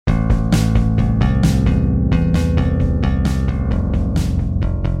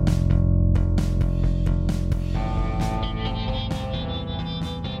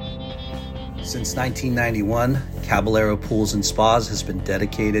Since 1991, Caballero Pools and Spas has been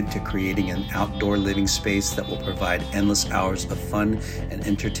dedicated to creating an outdoor living space that will provide endless hours of fun and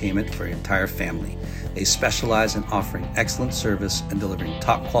entertainment for your entire family. They specialize in offering excellent service and delivering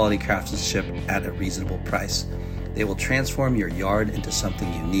top quality craftsmanship at a reasonable price. They will transform your yard into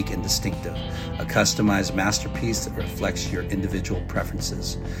something unique and distinctive, a customized masterpiece that reflects your individual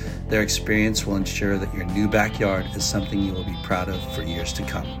preferences. Their experience will ensure that your new backyard is something you will be proud of for years to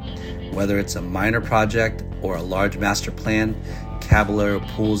come. Whether it's a minor project or a large master plan, Caballero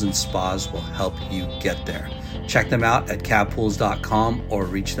Pools and Spas will help you get there. Check them out at cabpools.com or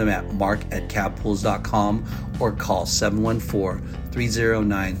reach them at mark@cabpools.com or call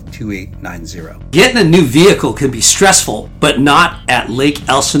 714-309-2890. Getting a new vehicle can be stressful, but not at Lake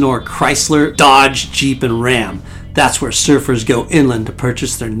Elsinore Chrysler, Dodge, Jeep, and Ram. That's where surfers go inland to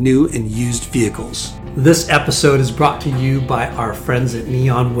purchase their new and used vehicles. This episode is brought to you by our friends at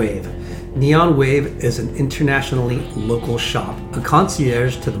Neon Wave. Neon Wave is an internationally local shop, a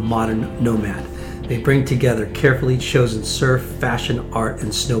concierge to the modern nomad. They bring together carefully chosen surf, fashion, art, and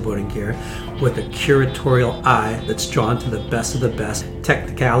snowboarding gear with a curatorial eye that's drawn to the best of the best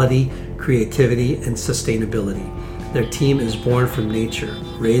technicality, creativity, and sustainability. Their team is born from nature,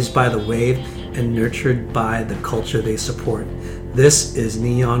 raised by the wave, and nurtured by the culture they support. This is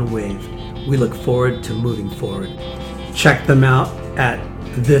Neon Wave. We look forward to moving forward. Check them out at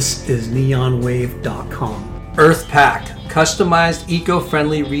thisisneonwave.com. EarthPack, customized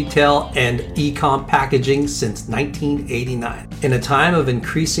eco-friendly retail and e-com packaging since 1989. In a time of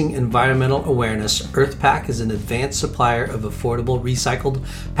increasing environmental awareness, EarthPack is an advanced supplier of affordable recycled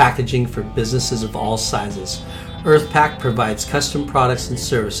packaging for businesses of all sizes. EarthPack provides custom products and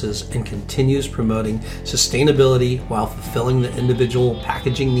services and continues promoting sustainability while fulfilling the individual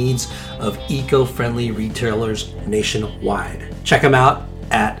packaging needs of eco-friendly retailers nationwide. Check them out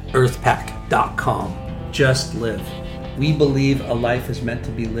at earthpack.com. Just live. We believe a life is meant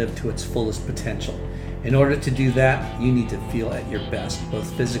to be lived to its fullest potential. In order to do that, you need to feel at your best,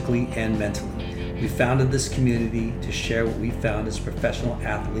 both physically and mentally. We founded this community to share what we found as professional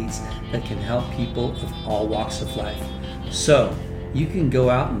athletes that can help people of all walks of life. So, you can go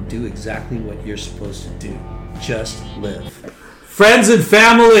out and do exactly what you're supposed to do. Just live. Friends and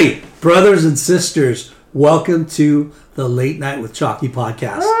family, brothers and sisters, welcome to the Late Night with Chalky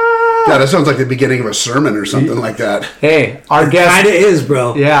podcast. Yeah, that sounds like the beginning of a sermon or something like that. Hey, our guest kind of is,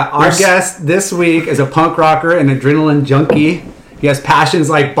 bro. Yeah, our guest this week is a punk rocker and adrenaline junkie. He has passions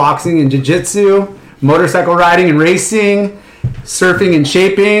like boxing and jiu-jitsu, motorcycle riding and racing, surfing and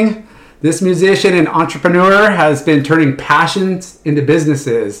shaping. This musician and entrepreneur has been turning passions into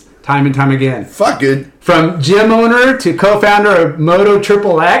businesses time and time again. Fuck it. From gym owner to co-founder of Moto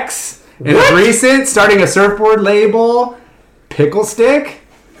Triple X, and of recent starting a surfboard label, Pickle Stick.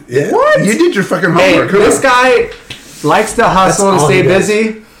 Yeah. What? You did your fucking homework. Hey, this guy likes to hustle and stay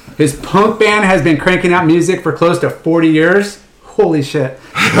busy. His punk band has been cranking out music for close to 40 years. Holy shit.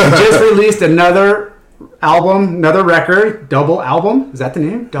 He just released another album, another record, double album. Is that the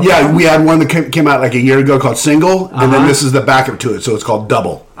name? Album? We had one that came out like a year ago called Single, and then this is the backup to it, so it's called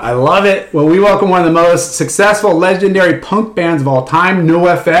Double. I love it. Well, we welcome one of the most successful legendary punk bands of all time,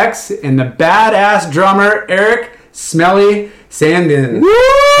 NoFX, and the badass drummer, Erik "SMELLY" Sandin. Woo!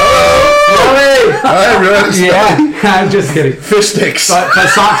 Smelly! Hi, everyone. Yeah, I'm just kidding. Fish sticks.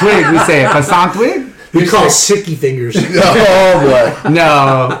 Passant twig, we say it. Passant twig? We call it sicky fingers. Oh, boy.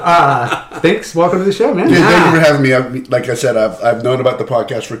 No. Thanks. Welcome to the show, man. Dude, thank you for having me. Like I said, I've known about the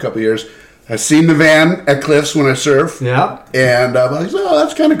podcast for a couple of years. I've seen the van at Cliffs when I surf. Yeah. And I was like, oh,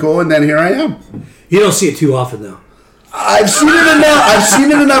 that's kind of cool. And then here I am. You don't see it too often, though. I've seen it enough. I've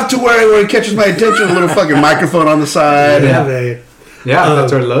seen it enough to where it catches my attention. A little fucking microphone on the side. Yeah,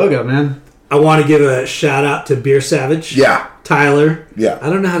 that's our logo, man. I want to give a shout out to Beer Savage. Yeah. Tyler. Yeah. I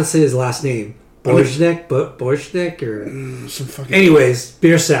don't know how to say his last name. Borshnik or some fucking. Anyways,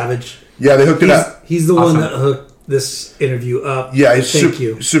 Beer Savage. Yeah, they hooked it up. He's the one that hooked this interview up. Yeah, he's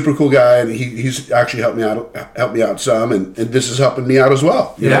you. Super cool guy, and he's actually helped me out some, and this is helping me out as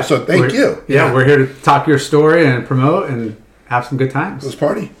well. You know? So thank you. Yeah, we're here to talk your story and promote and have some good times. Let's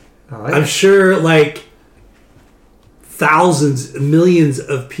party. I'm sure like thousands, millions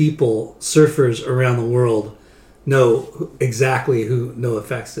of people, surfers around the world, know exactly who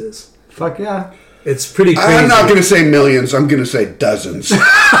NoFX is. Fuck yeah. It's pretty crazy. I'm not going to say millions. I'm going to say dozens.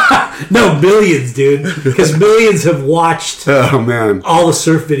 No, billions, dude. Because millions have watched man, all the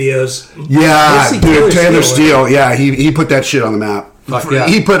surf videos. Yeah, dude, Taylor Steele. Yeah, he put that shit on the map. Yeah.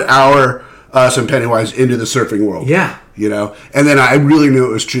 He put us and Pennywise into the surfing world. Yeah. You know? And then I really knew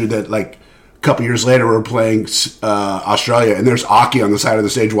it was true that, like, couple years later, we're playing Australia, and there's Aki on the side of the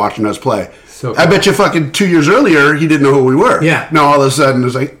stage watching us play. So I bet you fucking 2 years earlier, he didn't know who we were. Yeah. Now all of a sudden,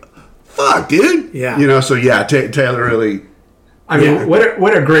 it's like, fuck, dude. Yeah. You know, so yeah, Taylor really... I mean,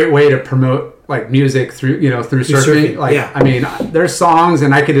 what a great way to promote like music through surfing. Like, yeah. I mean, there's songs,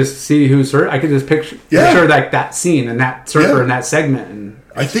 and I could just see I could just picture like that scene and that surfer and that segment. And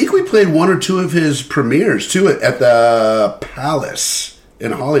I think we played one or two of his premieres too at the Palace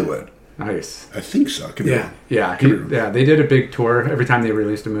in Hollywood. nice. I think so. Could be wrong. Yeah. They did a big tour every time they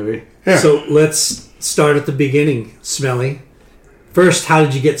released a movie. Yeah. So let's start at the beginning, Smelly. First, how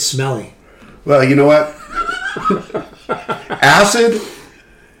did you get smelly? Well, you know what? Acid,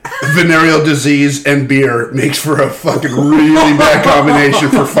 venereal disease, and beer makes for a fucking really bad combination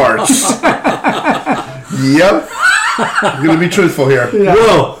for farts. Yep. I'm going to be truthful here. Yeah.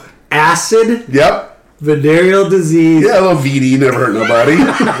 Whoa. Acid, Yep. venereal disease. Yeah, a little VD never hurt nobody.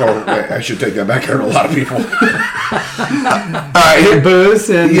 Well, I should take that back. Hurt a lot of people. All right, Booze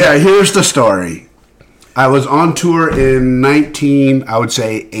and here's the story. I was on tour in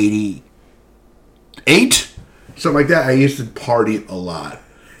 88, something like that. I used to party a lot.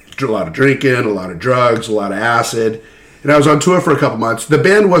 A lot of drinking, a lot of drugs, a lot of acid. And I was on tour for a couple months. The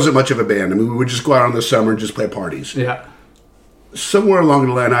band wasn't much of a band. I mean, we would just go out in the summer and just play parties. yeah. Somewhere along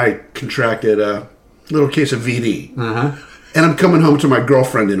the line, I contracted a little case of VD. Uh-huh. And I'm coming home to my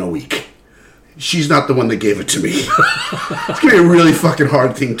girlfriend in a week. She's not the one that gave it to me. It's going to be a really fucking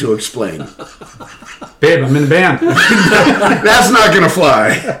hard thing to explain. Babe, I'm in the band. That's not going to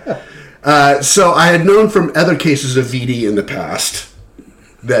fly. So I had known from other cases of VD in the past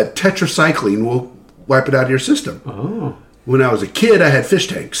that tetracycline will wipe it out of your system. Oh. When I was a kid, I had fish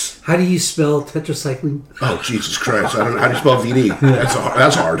tanks. How do you spell tetracycline? Oh, Jesus Christ. I don't know. How do you spell VD?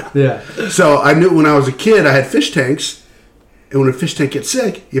 That's hard. Yeah. So I knew when I was a kid, I had fish tanks. And when a fish tank gets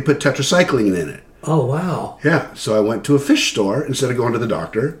sick, you put tetracycline in it. Oh, wow. Yeah. So I went to a fish store instead of going to the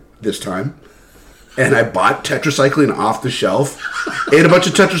doctor this time. And I bought tetracycline off the shelf. Ate a bunch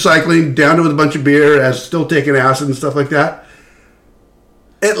of tetracycline, downed it with a bunch of beer, as still taking acid and stuff like that.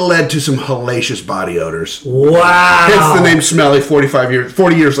 It led to some hellacious body odors. Wow. Hence the name Smelly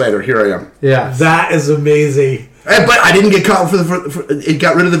 40 years later. Here I am. Yeah. That is amazing. But I didn't get caught for it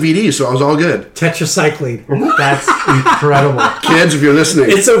got rid of the VD, so I was all good. Tetracycline. That's incredible. Kids, if you're listening.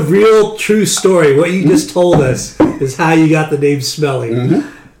 It's a real, true story. What you just told us is how you got the name Smelly.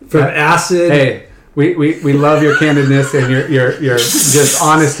 From acid. Hey, we love your candidness and your just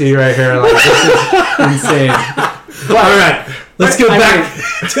honesty right here. Like, this is insane. All right. Let's go back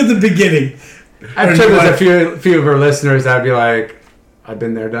to the beginning. I'm sure there's a few of our listeners that would be like, I've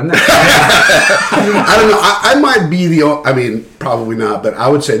been there, done that. I don't know. I might be probably not, but I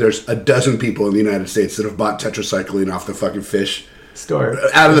would say there's a dozen people in the United States that have bought tetracycline off the fucking fish Store.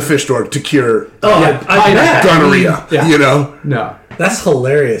 out of the fish store to cure I bet. gonorrhea. Yeah. You know? No. That's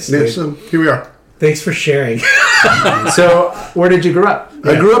hilarious, Yeah, dude. so here we are. Thanks for sharing. So, where did you grow up?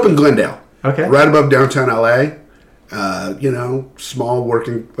 I grew up in Glendale. Okay. Right above downtown LA. Small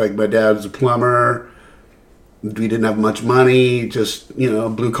working, like my dad was a plumber. We didn't have much money, just,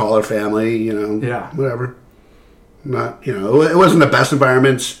 blue collar family, Yeah. whatever. Not, it wasn't the best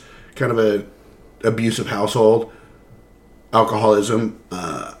environments, kind of a abusive household, alcoholism,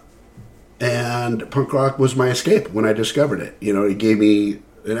 and punk rock was my escape when I discovered it. It gave me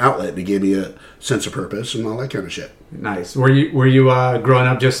an outlet, it gave me a sense of purpose and all that kind of shit. Nice. Were you growing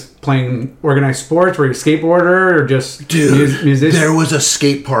up just playing organized sports? Were you a skateboarder or just musician? There was a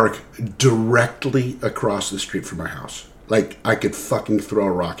skate park directly across the street from our house. Like, I could fucking throw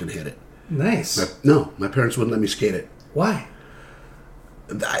a rock and hit it. Nice. No, my parents wouldn't let me skate it. Why?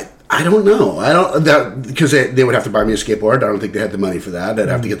 I don't know. Because they would have to buy me a skateboard. I don't think they had the money for that. I'd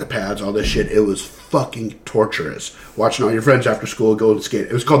have to get the pads, all this shit. It was fucking torturous. Watching all your friends after school go and skate.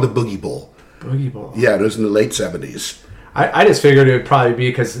 It was called the Boogie Bowl. Boogie Bowl. Yeah, it was in the late 70s. I just figured it would probably be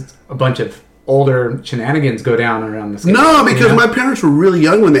because it's a bunch of older shenanigans go down around the skate. No, because my parents were really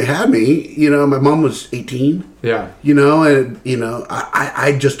young when they had me. My mom was 18. Yeah.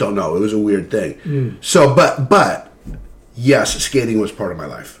 I just don't know. It was a weird thing. So, but yes, skating was part of my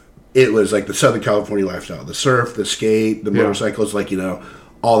life. It was like the Southern California lifestyle. The surf, the skate, the motorcycles,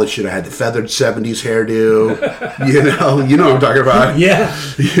 all the shit. I had the feathered 70s hairdo. You know what I'm talking about? Yeah.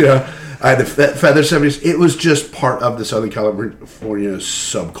 I had the feathered 70s. It was just part of the Southern California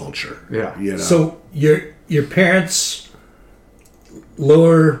subculture. Yeah. So your parents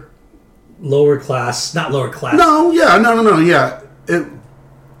lower class, not lower class. No, yeah.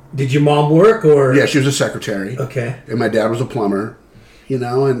 Did your mom work or? Yeah, she was a secretary. Okay. And my dad was a plumber,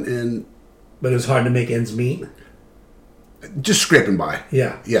 and But it was hard to make ends meet. Just scraping by.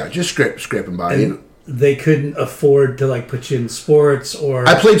 Yeah. Yeah, just scraping by. And they couldn't afford to like put you in sports or...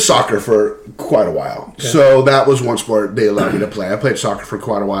 I played soccer for quite a while. Okay. So that was one sport they allowed me to play. I played soccer for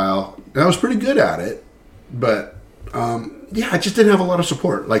quite a while. And I was pretty good at it. But, I just didn't have a lot of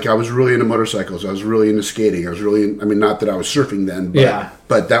support. Like, I was really into motorcycles. I was really into skating. I was really, not that I was surfing then,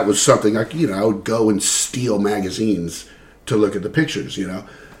 but that was something, like, I would go and steal magazines to look at the pictures,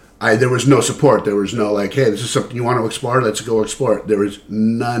 there was no support. There was no, like, hey, this is something you want to explore? Let's go explore it. There was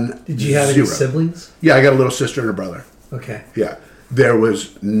none. Did you have any siblings? Yeah, I got a little sister and a brother. Okay. Yeah. There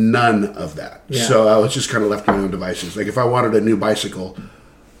was none of that. Yeah. So I was just kind of left to my own devices. Like, if I wanted a new bicycle,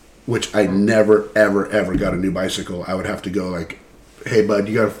 which I never, ever, ever got a new bicycle, I would have to go like, hey, bud,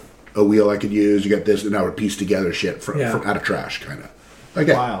 you got a wheel I could use? You got this? And I would piece together shit from out of trash, kind of.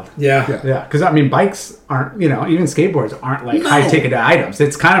 Okay. Wild. Yeah. Because, bikes aren't, even skateboards aren't like high-ticket items.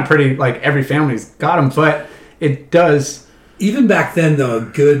 It's kind of pretty, like, every family's got them, but it does. Even back then, though, a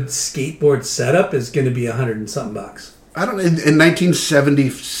good skateboard setup is going to be $100 and something bucks. I don't know. In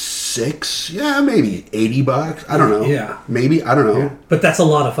 1976, maybe $80. I don't know. Yeah. Maybe. I don't know. Yeah. But that's a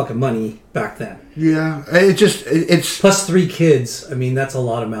lot of fucking money back then. Yeah. It's... Plus 3 kids. That's a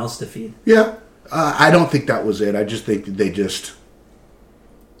lot of mouths to feed. Yeah. I don't think that was it. I just think that they just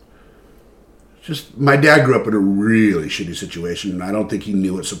my dad grew up in a really shitty situation, and I don't think he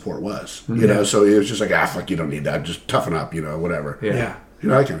knew what support was. Mm-hmm. So he was just like, fuck, you don't need that. Just toughen up, whatever. Yeah.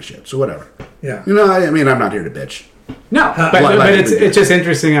 That kind of shit. So whatever. Yeah. I'm not here to bitch. No, but it's just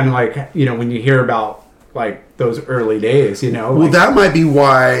interesting on, like, when you hear about, like, those early days, Well, like, that might be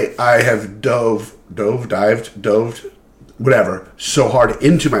why I have dived, whatever, so hard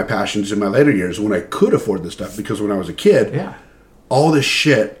into my passions in my later years when I could afford this stuff. Because when I was a kid, all this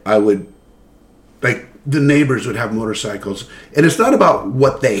shit I would, like, the neighbors would have motorcycles. And it's not about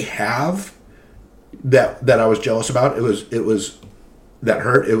what they have that I was jealous about. It was that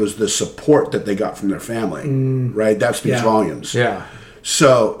hurt. It was the support that they got from their family, right? That speaks volumes. Yeah.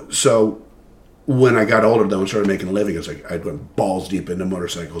 So when I got older, though, and started making a living, it's like I went balls deep into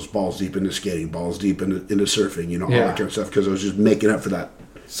motorcycles, balls deep into skating, balls deep into surfing, all that kind of stuff, because I was just making up for that.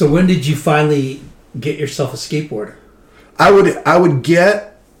 So when did you finally get yourself a skateboard? I would get.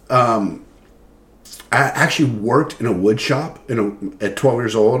 I actually worked in a wood shop at 12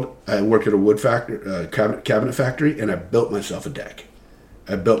 years old. I worked at a wood factory, cabinet factory, and I built myself a deck.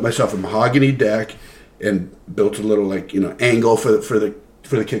 I built myself a mahogany deck and built a little, like, angle for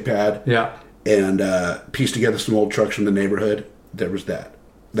the kick pad. Yeah. And pieced together some old trucks from the neighborhood. There was that.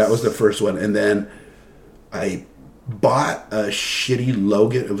 That was the first one. And then I bought a shitty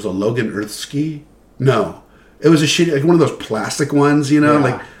Logan. It was a Logan Earth ski. No, it was a shitty, like one of those plastic ones,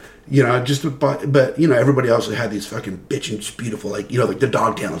 like. But everybody else had these fucking bitchin' beautiful, like the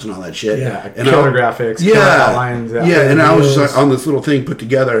dogtails and all that shit. Yeah, and killer graphics, killer outlines. Yeah, and I was just like on this little thing put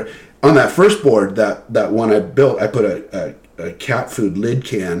together. On that first board, that one I built, I put a cat food lid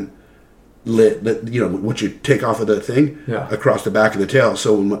can, what you take off of the thing, across the back of the tail.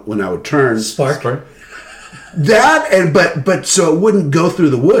 So when I would turn, spark. That but so it wouldn't go through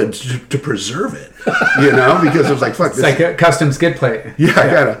the woods to preserve it, because it was like, fuck. It's like a custom skid plate. Yeah, I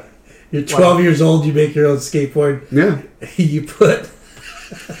gotta. You're 12 years old. You make your own skateboard. Yeah. You put.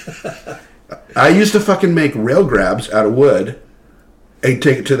 I used to fucking make rail grabs out of wood, and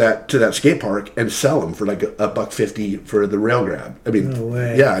take it to that skate park and sell them for like $1.50 for the rail grab. No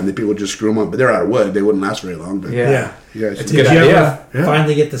way. Yeah, and the people would just screw them on, but they're out of wood. They wouldn't last very long. But yeah. It's a good idea. Did you ever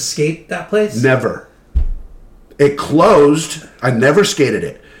finally get to skate that place? Never. It closed. I never skated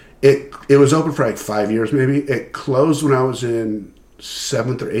it. It was open for like 5 years maybe. It closed when I was in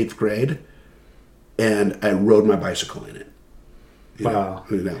 7th or 8th grade, and I rode my bicycle in it. Wow.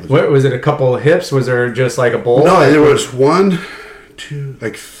 What was it? A couple of hips? Was there just like a bowl? No, there was 1, 2,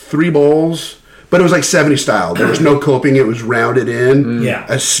 like 3 bowls, but it was like 70 style. There was no coping. It was rounded in. Yeah.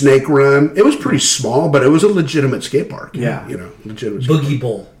 A snake run. It was pretty small, but it was a legitimate skate park. Yeah. Legitimate Boogie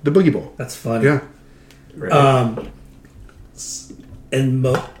Bowl. The Boogie Bowl. That's funny. Yeah. Right. And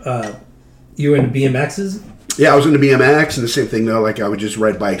you were into BMXs? Yeah, I was into BMX, and the same thing, though. Like, I would just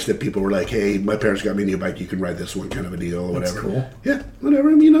ride bikes that people were like, hey, my parents got me a new bike, you can ride this one, kind of a deal, or whatever. That's cool. Yeah, whatever.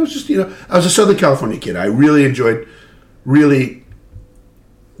 I was just, I was a Southern California kid. I really enjoyed, that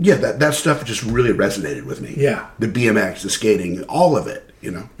stuff just really resonated with me. Yeah. The BMX, the skating, all of it,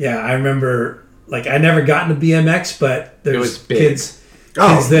 Yeah, I remember, like, I never got into BMX, but there's kids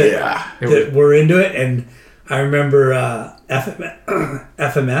that were into it, and I remember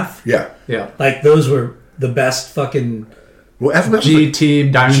FMF. Yeah. Like, those were the best fucking Well, FMF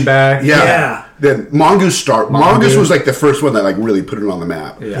GT, Diamondback. Yeah. Then Mongoose Mongoose was like the first one that like really put it on the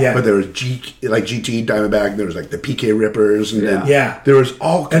map. Yeah. But there was GT, Diamondback. There was like the PK Rippers, and then there was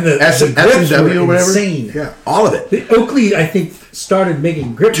all and the S&W or whatever. Insane. Yeah, all of it. The Oakley, I think, started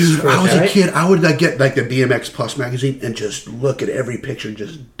making grips. Dude, I was a kid. I would like get like the BMX Plus magazine and just look at every picture,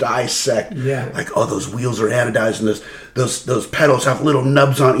 just dissect. Yeah. Like, oh, those wheels are anodized, and those pedals have little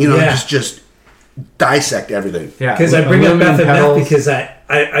nubs on. You know, just dissect everything. Yeah. Because I bring up Aluminum FMF pedals. because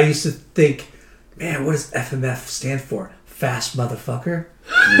I used to think, man, what does FMF stand for? Fast motherfucker.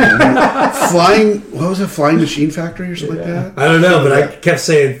 Flying. What was it? Flying Machine Factory or something like that. I don't know, but I kept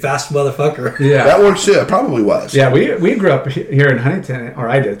saying fast motherfucker. Yeah. That works too. It probably was. Yeah, we grew up here in Huntington, or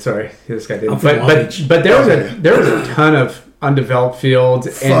I did. Sorry, this guy didn't. I'm from But there was a ton of undeveloped fields,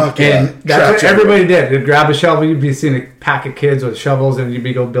 and that's what everybody did. They'd grab a shovel, you'd be seeing a pack of kids with shovels, and you'd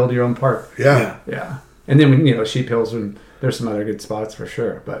be go build your own park. Yeah. And then Sheep Hills, and there's some other good spots for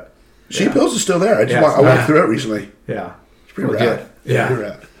sure. But Sheep Hills is still there. I went through it recently. Yeah, it's pretty rad. Yeah. Pretty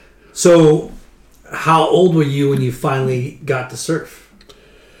rad. So, how old were you when you finally got to surf?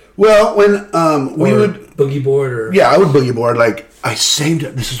 Well, when we would boogie board or I would boogie board. Like I saved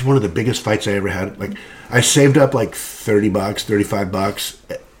up. This is one of the biggest fights I ever had. Like I saved up like $30,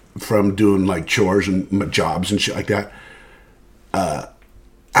 $35 from doing like chores and jobs and shit like that.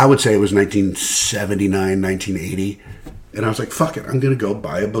 I would say it was 1979, 1980. And I was like, fuck it, I'm going to go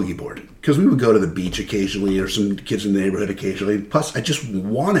buy a boogie board. Because we would go to the beach occasionally or some kids in the neighborhood occasionally. Plus, I just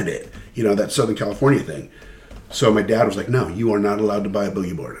wanted it. That Southern California thing. So my dad was like, no, you are not allowed to buy a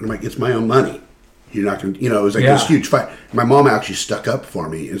boogie board. And I'm like, it's my own money. You're not going to, it was like this huge fight. My mom actually stuck up for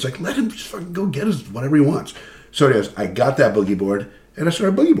me. It's like, let him just fucking go get us whatever he wants. So anyways, I got that boogie board and I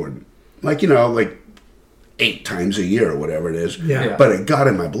started boogie boarding. Like 8 times a year or whatever it is. Yeah. But it got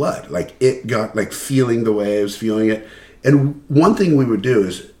in my blood. Like it got like feeling the waves, feeling it. And one thing we would do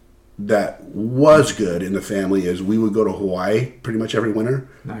is that was good in the family is we would go to Hawaii pretty much every winter.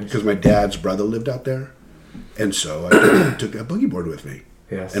 Nice. Because my dad's brother lived out there. And so I took a boogie board with me.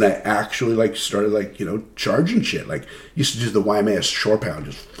 Yes. And I actually started charging shit. Like used to do the Waimea shore pound,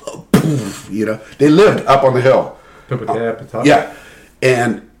 just poof, They lived up on the hill. Yeah.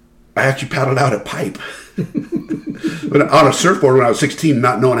 And I actually paddled out a pipe. But on a surfboard when I was 16,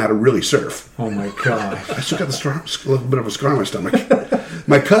 not knowing how to really surf. Oh my god! I still got a little bit of a scar on my stomach.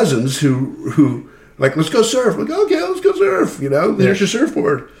 My cousins who like, let's go surf. Like, okay, let's go surf. There's your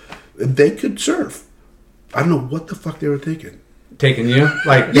surfboard. They could surf. I don't know what the fuck they were thinking. Taking you? It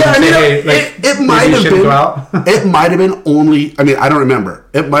might have been. It might have been only. I mean, I don't remember.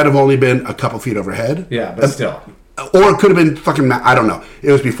 It might have only been a couple feet overhead. Yeah, but still. Or it could have been fucking. I don't know.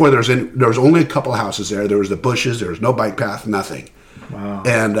 It was before there was only a couple of houses there. There was the bushes. There was no bike path. Nothing. Wow.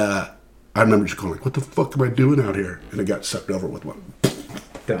 And I remember just going like, "What the fuck am I doing out here?" And I got sucked over with one.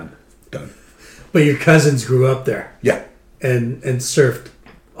 Done. But your cousins grew up there. Yeah. And surfed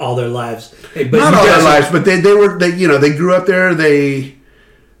all their lives. But not all their lives, but they grew up there. They.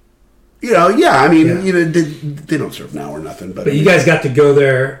 They don't surf now or nothing. But you guys got to go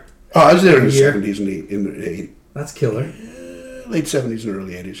there. Oh, I was there in the 70s and in the 80s. That's killer. Late 70s and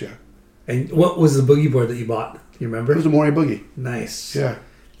early 80s, yeah. And what was the boogie board that you bought? You remember? It was a Moray Boogie. Nice. Yeah.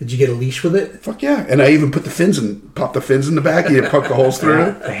 Did you get a leash with it? Fuck yeah. And I even put popped the fins in the back. You poke the holes through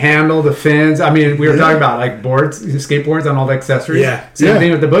it. The handle, the fins. I mean, we were talking about like boards, skateboards and all the accessories. Yeah. Same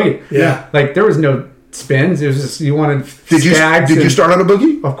thing with the boogie. Yeah. Like there was no spins. It was just, you wanted Did you start on a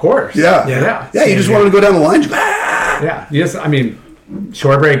boogie? Of course. Yeah. Yeah, you just wanted to go down the line. Yeah. Yes. I mean,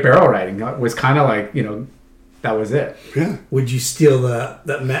 shore break barrel riding was kind of like, that was it. Yeah. Would you steal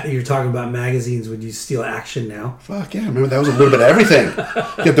you're talking about magazines, would you steal Action Now? Fuck yeah. Remember, that was a little bit of everything.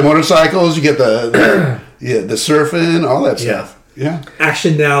 You get the motorcycles, you get the surfing, all that stuff. Yeah.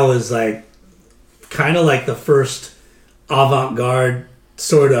 Action Now is like kind of like the first avant-garde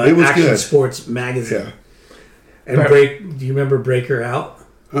sort of action sports magazine. Yeah. And do you remember Breaker Out?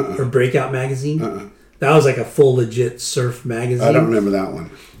 Or Breakout magazine? That was like a full legit surf magazine. I don't remember that one.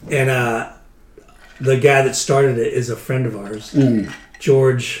 And the guy that started it is a friend of ours.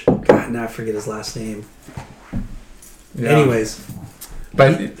 George, God, now I forget his last name. Yeah. Anyways.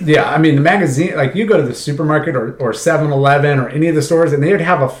 But yeah, I mean the magazine, like you go to the supermarket or 7-Eleven or any of the stores and they would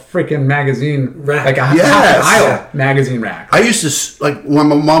have a freaking magazine rack. Like a half an aisle magazine rack. I used to, like when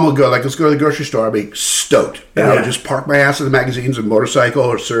my mom would go, like let's go to the grocery store, I'd be stoked. And I would just park my ass in the magazines and motorcycle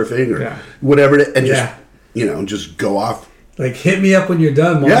or surfing or whatever it is, and just, just go off. Like, hit me up when you're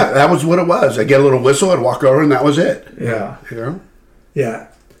done, Mom. Yeah, that was what it was. I'd get a little whistle, I'd walk over, and that was it. Yeah. You know? Yeah.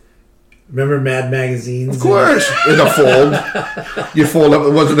 Remember Mad magazines? Of course. In the fold. You fold up.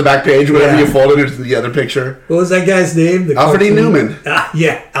 It wasn't the back page. Whatever you folded into the other picture. What was that guy's name? Alfred E. Newman.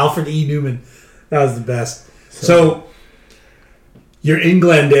 Yeah, Alfred E. Newman. That was the best. So you're in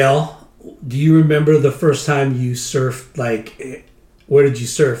Glendale. Do you remember the first time you surfed? Like, where did you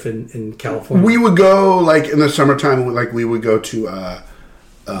surf in California? We would go, like, in the summertime, like, we would go to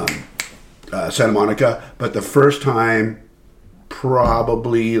Santa Monica. But the first time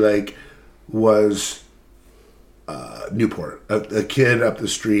probably, like, was Newport. A kid up the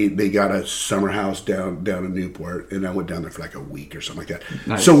street, they got a summer house down in Newport, and I went down there for like a week or something like that.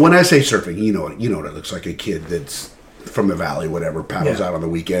 Nice. So when I say surfing, you know what it looks like. A kid that's from the valley, whatever, paddles out on the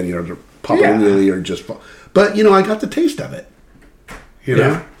weekend, popping a wheelie or just. But I got the taste of it.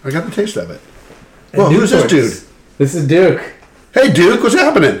 I got the taste of it. Well, who's this dude? This is Duke. Hey, Duke, what's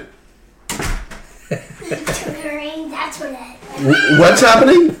happening? Tutoring, that's what it is. What's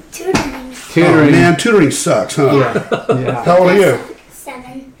happening? Tutoring. Oh, man, tutoring sucks, huh? Yeah. How old are you?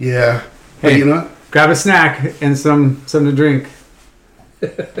 7. Yeah. Hey, you know what? Grab a snack and something to drink.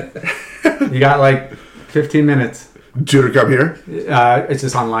 You got like 15 minutes. Tutor come here? It's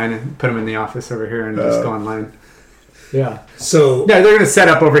just online. Put them in the office over here and just go online. Yeah. So they're going to set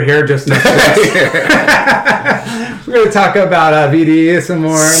up over here just next to us. We're going to talk about VD some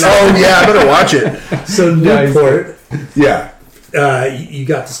more. Oh, yeah, I better watch it. So Newport. Yeah. You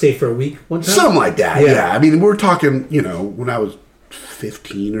got to stay for a week one time? Something like that, yeah. I mean, we're talking, when I was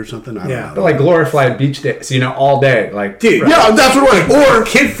 15 or something. I don't know. But like glorified beach days, all day. Like, dude. Yeah, that's what I'm like. Or a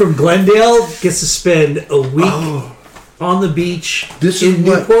kid from Glendale gets to spend a week on the beach in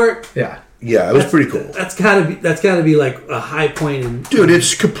Newport. Yeah. Yeah, it was pretty cool. That's gotta be like a high point. Dude,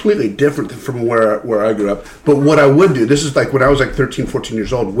 it's completely different from where I grew up. But what I would do, this is like when I was like 13, 14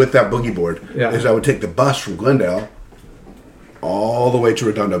 years old with that boogie board, is I would take the bus from Glendale all the way to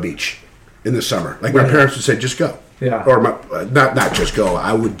Redondo Beach in the summer. Like my parents would say, just go. Yeah. Or not just go.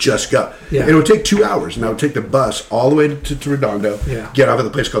 I would just go. Yeah. And it would take 2 hours, and I would take the bus all the way to Redondo. Yeah. Get off at the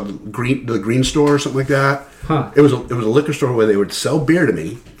place called the Green Store or something like that. Huh. It was a liquor store where they would sell beer to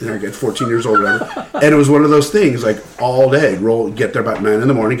me. I get 14 years old, whatever. And it was one of those things like all day. Get there about 9 in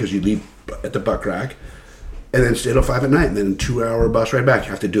the morning because you leave at the Buck Rack, and then stay till 5 at night, and then a 2-hour bus ride back.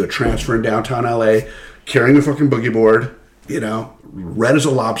 You have to do a transfer in downtown LA, carrying the fucking boogie board. Red as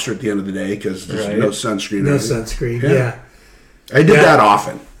a lobster at the end of the day because there's no sunscreen. No sunscreen. Yeah. I did that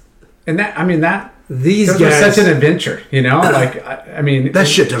often. And these guys was such an adventure, Like, that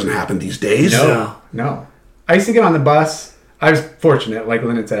shit doesn't happen these days. No. I used to get on the bus. I was fortunate, like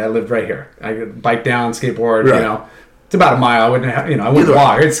Lyndon said. I lived right here. I could bike down, skateboard. Right. It's about a mile. I wouldn't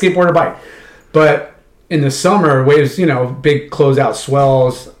walk. I'd skateboard or bike. But in the summer, waves, big closeout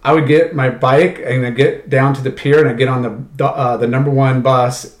swells. I would get my bike and I'd get down to the pier and I'd get on the number 1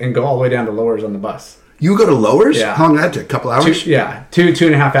 bus and go all the way down to Lowers on the bus. You go to Lowers? Yeah. How long did that take? A couple hours?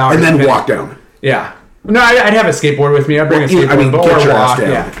 2.5 hours. And then walk down. Yeah. No, I'd have a skateboard with me. I'd bring a skateboard, get your ass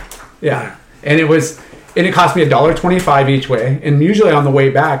down. Yeah. And it cost me $1.25 each way. And usually on the way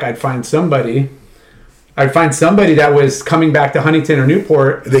back, I'd find somebody that was coming back to Huntington or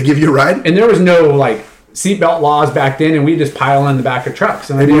Newport. They give you a ride? And there was no like seatbelt laws back then, and we just pile in the back of trucks.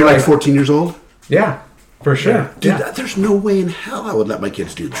 And you were like 14 years old? Yeah, for sure. Dude, there's no way in hell I would let my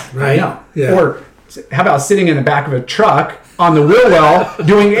kids do that. Right? Yeah. Or how about sitting in the back of a truck on the wheel well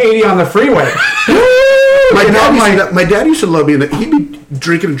doing 80 on the freeway? My dad used to load me he'd be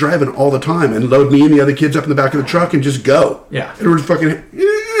drinking and driving all the time and load me and the other kids up in the back of the truck and just go. Yeah. And we're fucking...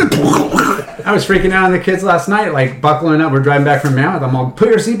 I was freaking out on the kids last night, like buckling up. We're driving back from Mammoth. I'm all, put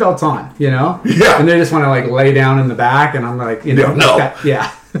your seatbelts on, Yeah. And they just want to like lay down in the back, and I'm like, no.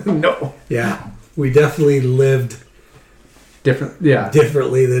 No. Yeah. We definitely lived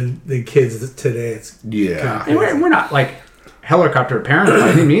differently than kids today. It's and we're not like helicopter parents by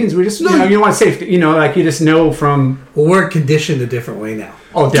any means. We just you want safety. You just know from. Well, we're conditioned a different way now.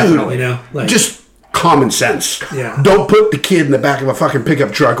 Oh, definitely. Just common sense. Yeah. Don't put the kid in the back of a fucking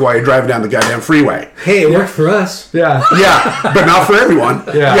pickup truck while you're driving down the goddamn freeway. Hey, it worked for us. Yeah. Yeah, but not for everyone.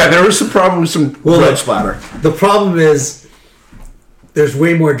 Yeah. There was probably some blood splatter. The problem is there's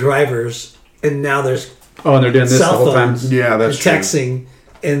way more drivers, and now there's and they're doing this the cell whole time. phones Yeah, that's true. texting,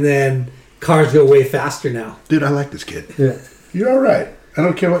 and then cars go way faster now. Dude, I like this kid. Yeah. You're all right. I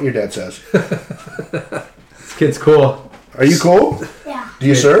don't care what your dad says. This kid's cool. Are you cool? Yeah. Do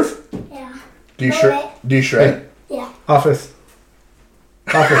you surf? Yeah. Do you shred? Do you shred? Yeah. Office.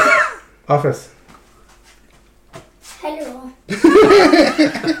 Office. Hello.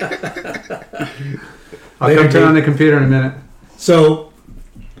 I'll come turn on the computer in a minute. So,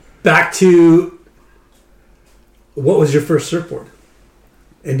 back to what was your first surfboard?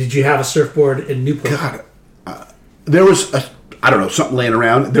 And did you have a surfboard in Newport? God, there was something laying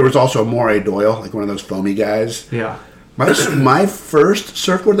around. There was also a Moray Doyle, like one of those foamy guys. Yeah. My first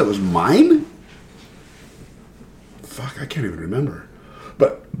surfboard that was mine? Fuck, I can't even remember.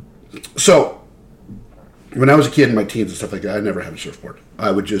 But, so, when I was a kid in my teens and stuff like that, I never had a surfboard.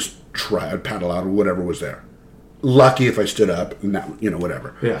 I would just try, I'd paddle out or whatever was there. Lucky if I stood up, and that,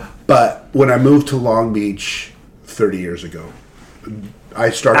 whatever. Yeah. But when I moved to Long Beach 30 years ago,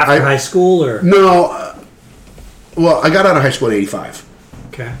 I started... After high school, or? No, well, I got out of high school in 85.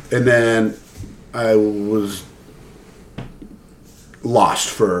 Okay. And then I was lost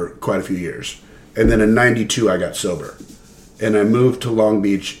for quite a few years. And then in 92, I got sober. And I moved to Long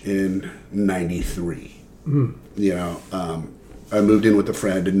Beach in 93. I moved in with a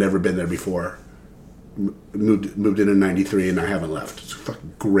friend, had never been there before. Moved in 93, and I haven't left. It's a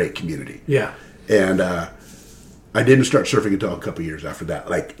fucking great community. Yeah. And I didn't start surfing until a couple years after that.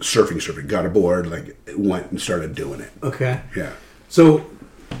 Like, surfing. Got aboard, went and started doing it. Okay. Yeah. So,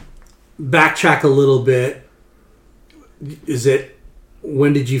 backtrack a little bit.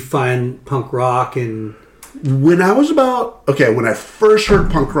 When did you find punk rock? And when I was when I first heard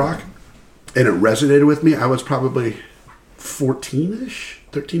punk rock and it resonated with me, I was probably 14-ish,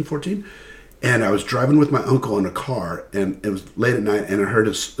 13, 14. And I was driving with my uncle in a car, and it was late at night, and I heard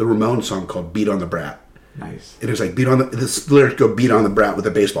the Ramones song called Beat on the Brat. Nice. And it was like, this lyrics go, beat on the brat with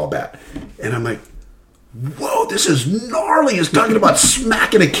a baseball bat. And I'm like, whoa, this is gnarly. It's talking about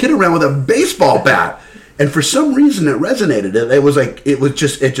smacking a kid around with a baseball bat. And for some reason it resonated. It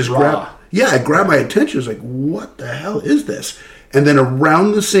just grabbed. Yeah, it grabbed my attention. It was like, what the hell is this? And then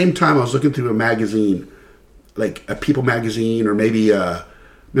around the same time, I was looking through a magazine, like a People magazine, or maybe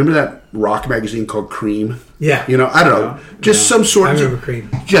remember that rock magazine called Cream? Yeah. I don't know. Just some sort of... I remember Cream.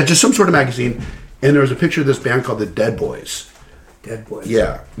 Yeah, just some sort of magazine. And there was a picture of this band called the Dead Boys. Dead Boys.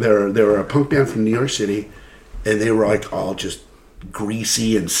 Yeah. They were a punk band from New York City, and they were like all just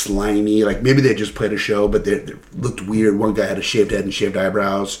greasy and slimy. Like maybe they just played a show, but they looked weird. One guy had a shaved head and shaved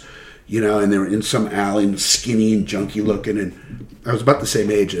eyebrows, and they were in some alley and skinny and junky looking. And I was about the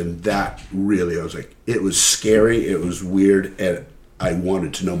same age, and that really, I was like, it was scary, it was weird, and I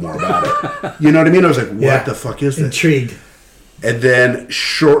wanted to know more about it. You know what I mean? I was like, what the fuck is this? Intrigued. And then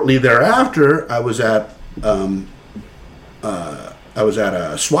shortly thereafter, I was at a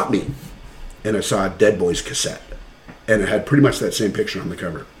swap meet, and I saw a Dead Boys cassette, and it had pretty much that same picture on the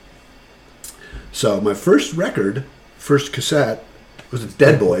cover. So my first cassette, was the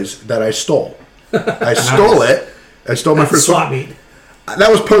Dead Boys that I stole. I stole it. I stole my first swap meet. That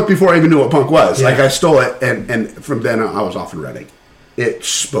was punk before I even knew what punk was. Yeah. Like I stole it, and from then I was off and running. It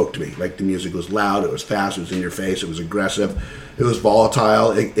spoke to me. Like the music was loud, it was fast, it was in your face, it was aggressive, it was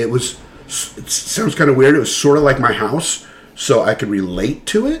volatile. It sounds kind of weird. It was sort of like my house, so I could relate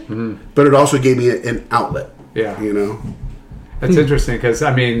to it, but it also gave me an outlet. Yeah. That's interesting because, you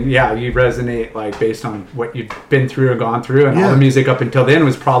resonate like based on what you've been through or gone through, and all the music up until then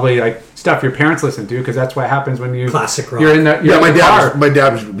was probably like stuff your parents listened to because that's what happens when you classic rock. You're in the my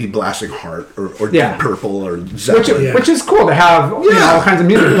dad would be blasting Heart or Deep Purple or Zeppelin, which is cool to have all kinds of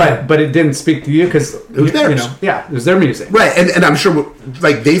music, but it didn't speak to you because it was theirs. It was their music, right? And I'm sure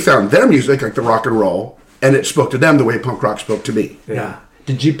like they found their music like the rock and roll, and it spoke to them the way punk rock spoke to me. Yeah.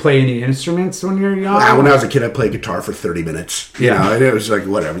 Did you play any instruments when you were young? When I was a kid, I played guitar for 30 minutes. And it was like,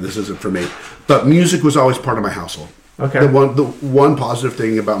 whatever, this isn't for me. But music was always part of my household. Okay. The one positive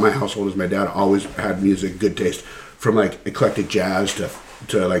thing about my household is my dad always had music, good taste, from like eclectic jazz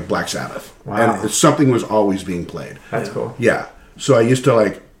to like Black Sabbath. Wow. And something was always being played. That's cool. Yeah. So I used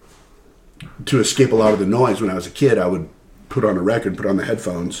to to escape a lot of the noise when I was a kid, I would put on a record, put on the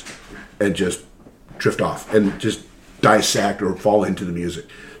headphones, and just drift off and just dissect or fall into the music.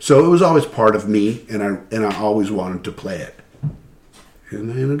 So it was always part of me, and I always wanted to play it,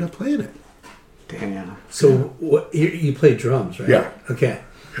 and I ended up playing it. Damn. So what you played drums, right? Yeah. Okay.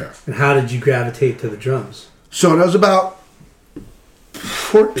 Yeah. And how did you gravitate to the drums? So when I was about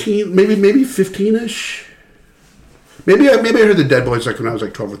 14, maybe 15ish. Maybe I heard the Dead Boys like when I was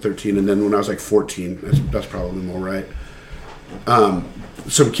like 12 or 13, and then when I was like 14, that's probably more right.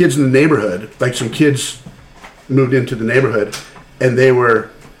 Some kids in the neighborhood, some kids moved into the neighborhood, and they were,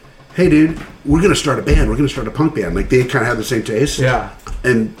 hey dude, we're going to start a band, we're going to start a punk band. Like they kind of had the same taste. Yeah.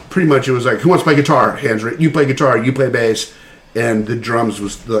 And pretty much it was like, who wants to play guitar? Hands raised. You play guitar, you play bass. And the drums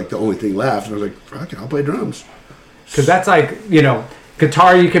was like the only thing left. And I was like, fuck it, I'll play drums. Because that's like,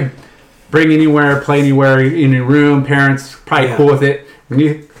 guitar you could bring anywhere, play anywhere in your room. Parents probably cool with it. When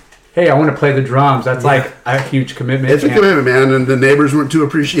you, hey, I want to play the drums. That's like a huge commitment. It's a commitment, man. And the neighbors weren't too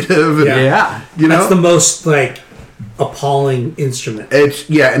appreciative. And, that's the most appalling instrument. It's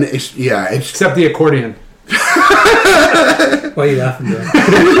Except the accordion. Why are you laughing,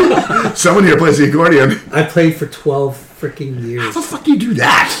 bro? Someone here plays the accordion. I played for 12 freaking years. How the fuck do you do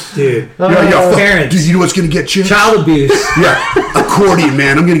that? Dude. Parents. Dude, you know what's going to get you? Child abuse. Yeah. Accordion,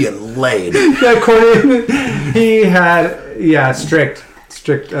 man. I'm going to get laid. The accordion. He had, strict.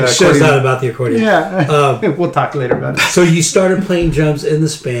 It shows out about the accordion. Yeah. We'll talk later about it. So you started playing drums in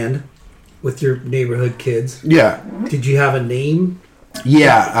this band with your neighborhood kids. Yeah. Did you have a name?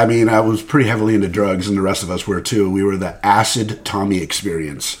 Yeah. I mean, I was pretty heavily into drugs, and the rest of us were too. We were the Acid Tommy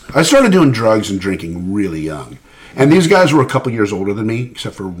Experience. I started doing drugs and drinking really young. And these guys were a couple years older than me,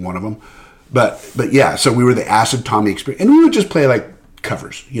 except for one of them. But yeah, so we were the Acid Tommy Experience. And we would just play like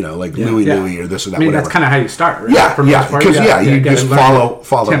covers, like Louie Louie or this or that. I mean, whatever. that's kind of how you start, right? Yeah, because you just follow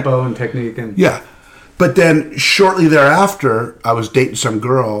tempo and technique, and But then shortly thereafter, I was dating some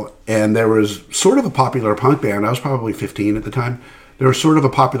girl, and there was sort of a popular punk band. I was probably 15 at the time. There was sort of a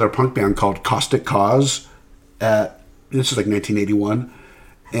popular punk band called Caustic Cause. This is like 1981,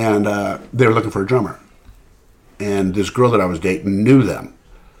 and they were looking for a drummer. And this girl that I was dating knew them.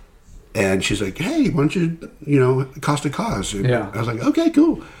 And she's like, hey, why don't you, Caustic Cause? And I was like, okay,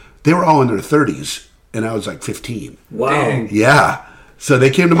 cool. They were all in their 30s, and I was like 15. Wow. Dang. Yeah. So they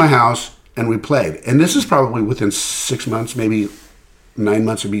came to my house, and we played. And this is probably within 6 months, maybe 9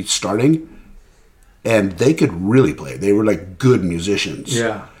 months of me starting. And they could really play. They were like good musicians.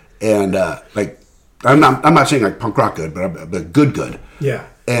 Yeah. And I'm not saying like punk rock good, but good. Yeah.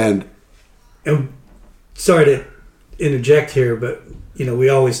 And sorry to interject here, but we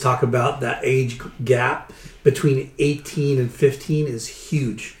always talk about that age gap between 18 and 15 is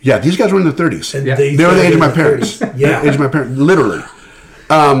huge. Yeah, these guys were in their 30s. And they were the age of my parents. Yeah. The age of my parents, literally.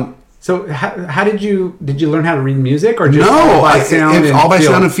 So how did you learn how to read music, or just all by sound? It's all by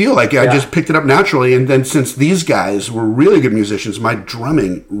sound and feel. Like I just picked it up naturally, and then since these guys were really good musicians, my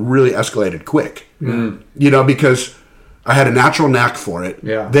drumming really escalated quick. Because I had a natural knack for it.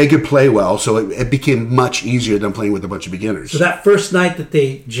 Yeah. They could play well, so it became much easier than playing with a bunch of beginners. So that first night that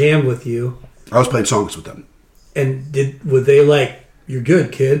they jammed with you, I was playing songs with them. And were they like, "You're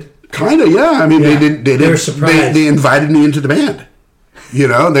good, kid"? Kind of, yeah. I mean, they were surprised. They invited me into the band. They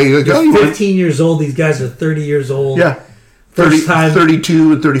go. You're 15 years old. These guys are 30 years old. Yeah,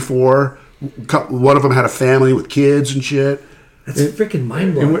 32 and 34. One of them had a family with kids and shit. That's freaking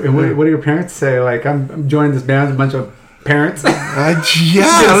mind blowing. And what do your parents say? Like, I'm joining this band with a bunch of parents. I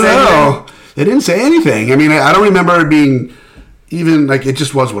don't know. They didn't say anything. I mean, I don't remember it being even like it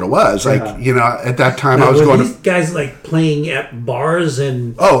just was what it was. Like at that time, now, I was going these guys like playing at bars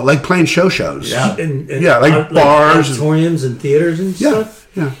and like playing shows. Yeah, like bars, auditoriums, and theaters and stuff.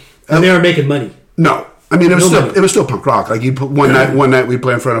 Yeah, and they were making money. No. I mean, it was still punk rock. Like you put one night we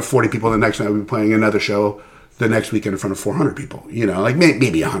play in front of 40 people. The next night we playing another show. The next weekend in front of 400 people. Like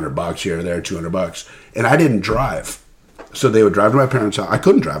maybe $100 here or there, $200. And I didn't drive, so they would drive to my parents' house. I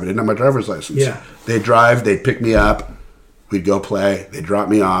couldn't drive. I didn't have my driver's license. Yeah. They'd drive. They'd pick me up. We'd go play. They'd drop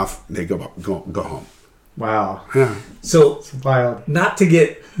me off. They'd go home. Wow. Yeah. So it's wild. Not to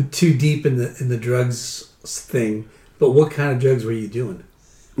get too deep in the drugs thing, but what kind of drugs were you doing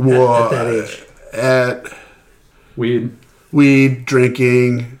at that age? At weed,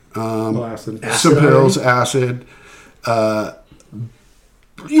 drinking, acid. Some pills, acid,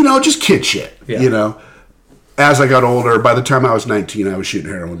 just kid shit. Yeah. As I got older, by the time I was 19, I was shooting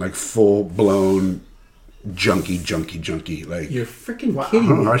heroin, like full blown junkie. Like you're freaking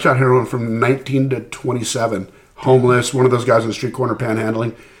kidding me. I shot heroin from 19 to 27, homeless, one of those guys on the street corner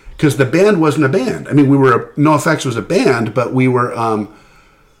panhandling, because the band wasn't a band. I mean, we were No Effects was a band, but we were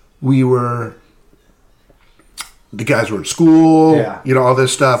the guys were in school, all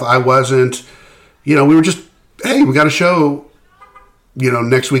this stuff. I wasn't, we were just, hey, we got a show,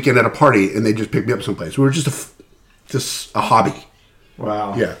 next weekend at a party, and they just picked me up someplace. We were just a hobby.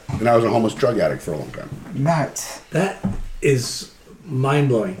 Wow. Yeah. And I was a homeless drug addict for a long time. Nuts. That is mind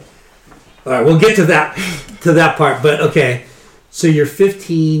blowing. All right, we'll get to that part. But okay, so you're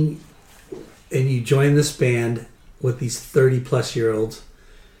 15 and you join this band with these 30-plus-year-olds.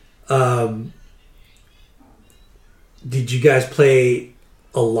 Did you guys play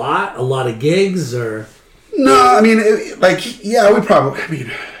a lot of gigs, or? No, I mean, we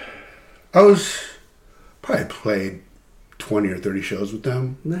probably. I was probably played 20 or 30 shows with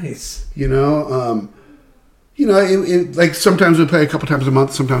them. Nice. Like sometimes we'd play a couple times a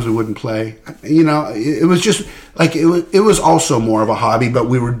month. Sometimes we wouldn't play. It was just like it was also more of a hobby, but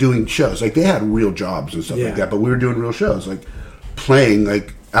we were doing shows. Like they had real jobs and stuff like that, but we were doing real shows, like playing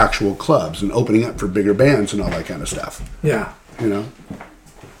like actual clubs and opening up for bigger bands and all that kind of stuff. Yeah.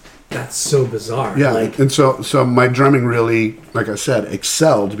 That's so bizarre. Yeah, Like, and so my drumming really, like I said,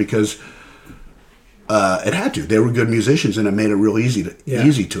 excelled because it had to. They were good musicians, and it made it real easy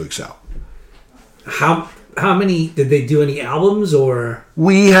to excel. how many did they do? Any albums or?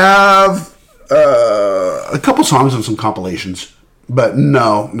 We have a couple songs and some compilations, but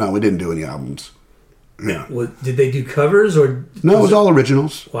no, we didn't do any albums. Yeah. Did they do covers or? No, it was all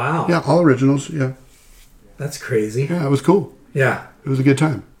originals. Wow. Yeah, all originals. Yeah. That's crazy. Yeah, it was cool. Yeah. It was a good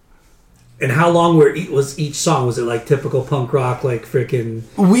time. And how long was each song? Was it like typical punk rock, like freaking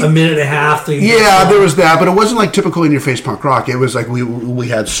a minute and a half? Yeah, there was that, but it wasn't like typical in your face punk rock. It was like we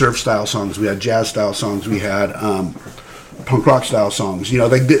had surf style songs, we had jazz style songs, we had punk rock style songs. You know,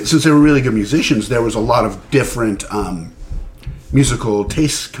 since they were really good musicians, there was a lot of different musical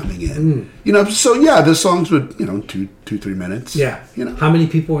tastes coming in. You know, so yeah, the songs would 2-3 minutes. Yeah. You know, how many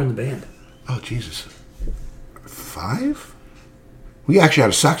people were in the band? Oh Jesus, 5. We actually had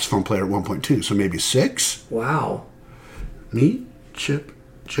a saxophone player at one point too, so maybe 6. Wow. Me, Chip,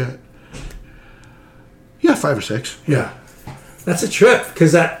 Jet. Yeah, 5 or 6. Yeah. That's a trip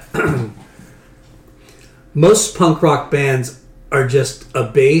because that most punk rock bands are just a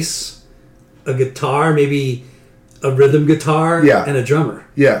bass, a guitar, maybe a rhythm guitar, and a drummer.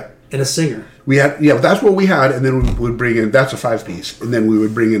 Yeah. And a singer. We had that's what we had, and then we would bring in that's a 5-piece, and then we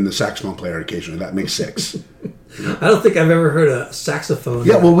would bring in the saxophone player occasionally. That makes 6. I don't think I've ever heard a saxophone.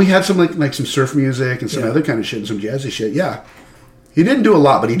 Yeah, well, we had some like some surf music and some other kind of shit and some jazzy shit. Yeah, he didn't do a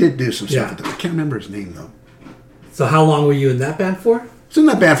lot, but he did do some stuff. I can't remember his name though. So how long were you in that band for? I was in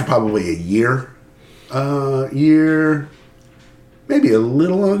that band for probably a year, maybe a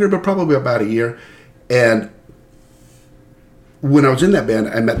little longer, but probably about a year. And when I was in that band,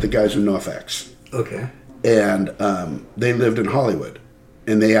 I met the guys in NoFX. Okay. And they lived in Hollywood,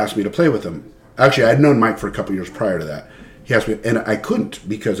 and they asked me to play with them. Actually, I'd known Mike for a couple years prior to that. He asked me, and I couldn't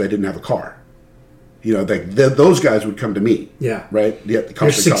because I didn't have a car. You know, those guys would come to me. Yeah. Right? Yeah, the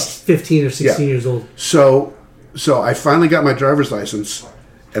You're 15 or 16 years old. So I finally got my driver's license,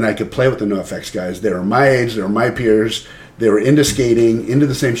 and I could play with the NoFX guys. They were my age. They were my peers. They were into skating, into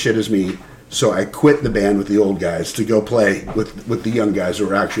the same shit as me. So I quit the band with the old guys to go play with the young guys who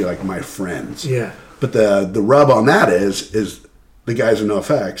were actually like my friends. Yeah. But the rub on that is the guys in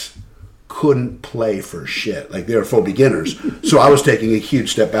NoFX couldn't play for shit. Like, they were full beginners. So I was taking a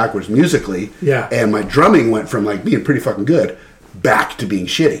huge step backwards musically. Yeah. And my drumming went from like being pretty fucking good back to being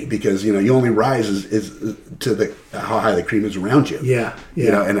shitty because, you know, you only rise is to how high the cream is around you. Yeah. Yeah.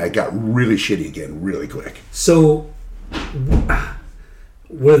 You know, and I got really shitty again really quick. So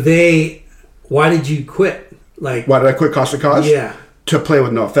why did you quit? Like, why did I quit Costa Cause? Yeah. To play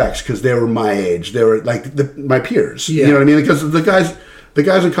with NoFX because they were my age. They were like my peers. Yeah. You know what I mean? Because the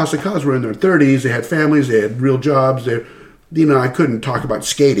guys in Costa Cause were in their 30s. They had families. They had real jobs. I couldn't talk about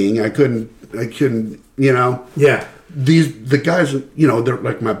skating. I couldn't. You know. Yeah. The guys, you know, they're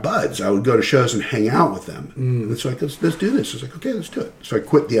like my buds. I would go to shows and hang out with them. It's like, let's do this. It's like, okay, let's do it. So I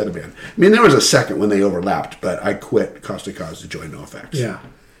quit the other band. I mean, there was a second when they overlapped, but I quit Costa Cause to join NoFX. Yeah.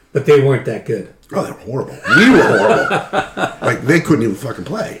 But they weren't that good. Oh, they were horrible. We were horrible. Like, they couldn't even fucking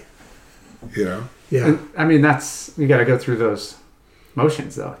play. You know? Yeah. And, I mean, you got to go through those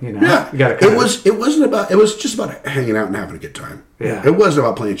motions, though. You know? Yeah. You gotta it was just about hanging out and having a good time. Yeah. It wasn't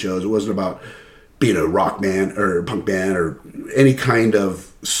about playing shows. It wasn't about being a rock band or a punk band or any kind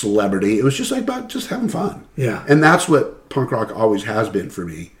of celebrity. It was just like about just having fun. Yeah. And that's what punk rock always has been for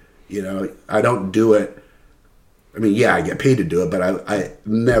me. You know, I don't do it. I mean, yeah, I get paid to do it, but I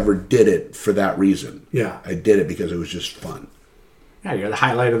never did it for that reason. Yeah. I did it because it was just fun. Yeah, you're the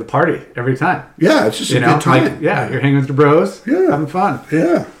highlight of the party every time. Yeah, it's just a good time. You're hanging with your bros, having fun.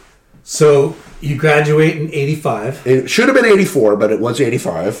 Yeah. So you graduate in 85. It should have been 84, but it was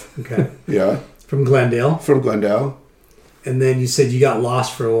 85. Okay. Yeah. From Glendale. From Glendale. And then you said you got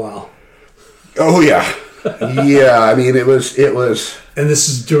lost for a while. Oh, yeah. Yeah, I mean, it was... And this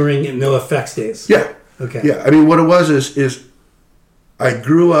is during NoFX days? Yeah. Okay. Yeah, I mean, what it was is I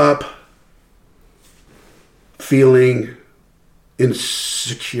grew up feeling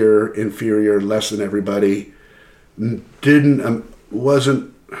insecure, inferior, less than everybody. I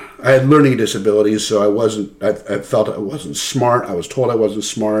had learning disabilities, so I felt I wasn't smart. I was told I wasn't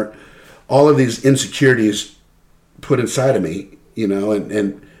smart. All of these insecurities put inside of me, you know,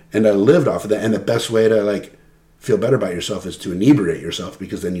 and I lived off of that. And the best way to, like, feel better about yourself is to inebriate yourself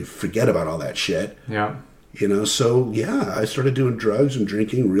because then you forget about all that shit. Yeah. You know, so yeah, I started doing drugs and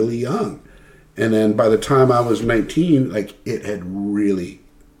drinking really young. And then by the time I was 19, like, it had really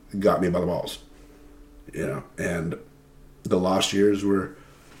got me by the balls. You know, and the lost years were,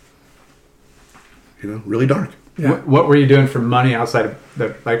 you know, really dark. Yeah. What were you doing for money outside of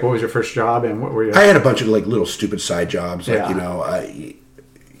what was your first job and what were you? I had a bunch of like little stupid side jobs. Like,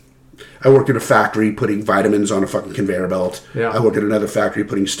 I worked in a factory putting vitamins on a fucking conveyor belt. Yeah. I worked at another factory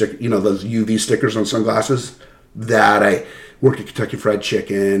putting those UV stickers on sunglasses. I worked at Kentucky Fried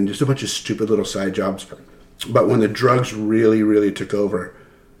Chicken, just a bunch of stupid little side jobs. But when the drugs really, really took over,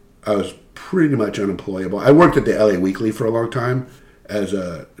 I was pretty much unemployable. I worked at the LA Weekly for a long time as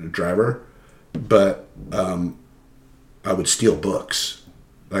a driver, but I would steal books.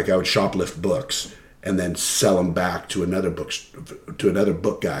 Like I would shoplift books and then sell them back to another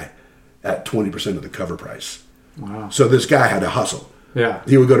book guy at 20% of the cover price. Wow. So this guy had a hustle. Yeah.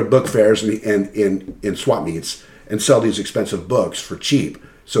 He would go to book fairs and in swap meets and sell these expensive books for cheap.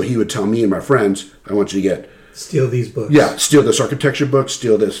 So he would tell me and my friends, I want you to get... Steal these books. Yeah, steal this architecture book,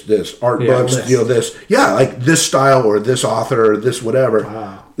 steal this art book, steal this. Yeah, like this style or this author or this whatever.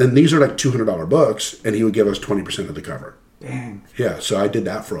 Wow. And these are like $200 books, and he would give us 20% of the cover. Dang. Yeah, so I did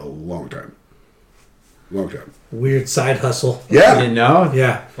that for a long time. Weird side hustle. Yeah. You know?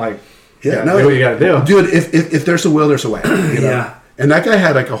 Yeah. Yeah, do what you gotta do. Dude, if there's a will, there's a way. You know? Yeah. And that guy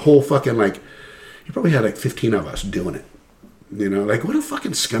had like a whole fucking he probably had like 15 of us doing it. You know, like what a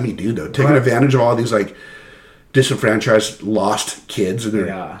fucking scummy dude though. Taking advantage of all these like disenfranchised, lost kids in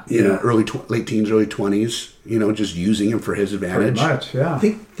their late teens, early 20s. You know, just using him for his advantage. Pretty much, yeah.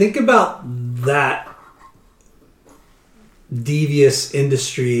 Think about that devious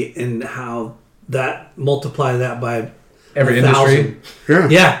industry and how that multiply that by every 1,000.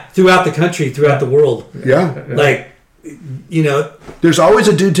 industry. Yeah, throughout the country, throughout the world. Yeah. Like, you know, there's always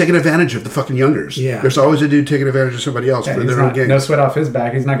a dude taking advantage of the fucking youngers. Yeah. There's always a dude taking advantage of somebody else for their own gain. No sweat off his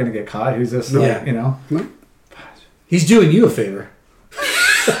back. He's not going to get caught. He's just, you know. No. He's doing you a favor.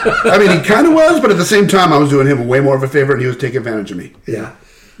 I mean, he kind of was, but at the same time, I was doing him way more of a favor, and he was taking advantage of me. Yeah.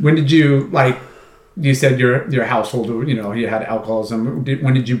 When did you, you said your household, you know, you had alcoholism.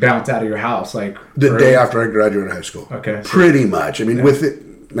 When did you bounce out of your house? Like the day after I graduated high school. Okay. Pretty much. I mean,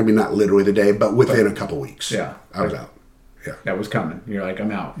 not literally the day, but within a couple weeks. Yeah. I was out. Yeah. That was coming. You're like,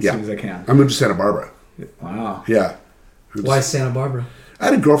 I'm out as soon as I can. I moved to Santa Barbara. Wow. Yeah. Why Santa Barbara? I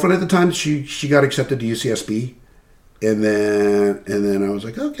had a girlfriend at the time. She got accepted to UCSB. And then I was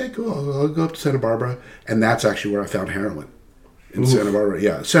like, okay, cool. I'll go up to Santa Barbara. And that's actually where I found heroin. In Santa Barbara.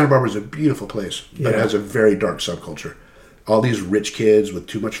 Yeah. Santa Barbara is a beautiful place, but it has a very dark subculture. All these rich kids with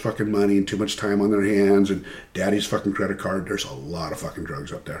too much fucking money and too much time on their hands and daddy's fucking credit card. There's a lot of fucking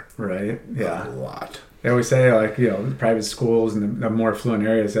drugs up there. Right. Yeah. A lot. They always say, like, you know, the private schools and the more affluent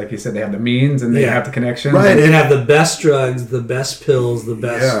areas, like you said, they have the means and they have the connections. Right. They have the best drugs, the best pills, the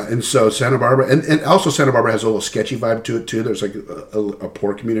best... Yeah, and so Santa Barbara, and also Santa Barbara has a little sketchy vibe to it, too. There's like a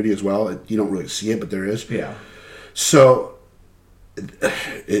poor community as well. You don't really see it, but there is. Yeah. So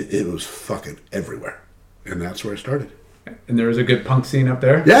it was fucking everywhere. And that's where I started. And there was a good punk scene up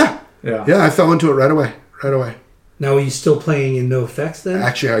there? Yeah. Yeah. Yeah, I fell into it right away. Now, are you still playing in No Effects then?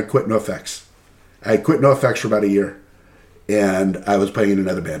 Actually, I quit NoFX. I quit NoFX for about a year, and I was playing in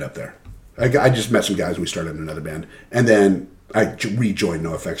another band up there. I just met some guys, and we started another band. And then I rejoined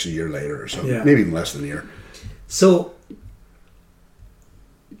NoFX a year later or so. Yeah. Maybe even less than a year. So,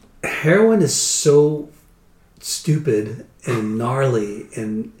 heroin is so stupid and gnarly,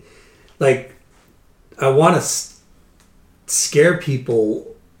 and like, I want to scare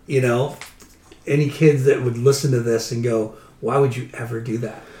people, you know, any kids that would listen to this and go, why would you ever do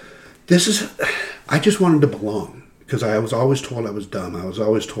that? I just wanted to belong, because I was always told I was dumb. I was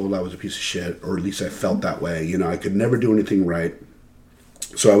always told I was a piece of shit, or at least I felt that way. You know, I could never do anything right.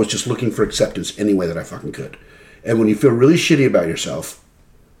 So I was just looking for acceptance any way that I fucking could. And when you feel really shitty about yourself,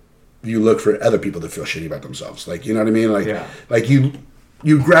 you look for other people that feel shitty about themselves. Like, you know what I mean? Like you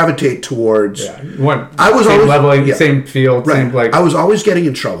gravitate towards. Yeah. I was same always leveling, same field, right. same like. I was always getting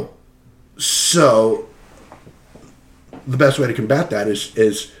in trouble. So the best way to combat that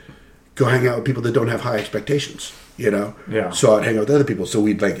is go hang out with people that don't have high expectations. You know. Yeah. So I'd hang out with other people. So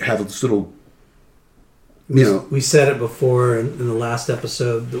we'd like have this little. You know. We said it before in the last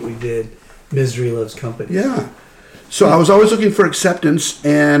episode that we did. Misery loves company. Yeah. So I was always looking for acceptance,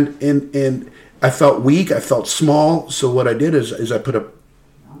 and I felt weak. I felt small. So what I did is I put a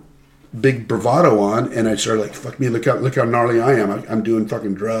big bravado on, and I started like, fuck me, look how gnarly I am. I'm doing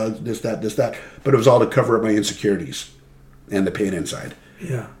fucking drugs, this, that. But it was all to cover up my insecurities and the pain inside.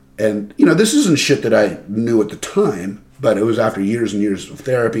 Yeah. And, you know, this isn't shit that I knew at the time, but it was after years and years of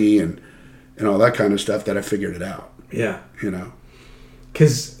therapy and all that kind of stuff that I figured it out. Yeah. You know?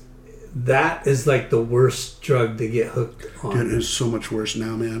 Because that is like the worst drug to get hooked on. Dude, it is so much worse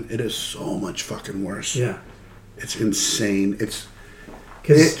now, man. It is so much fucking worse. Yeah. It's insane. It's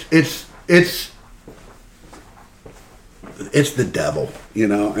It's the devil, you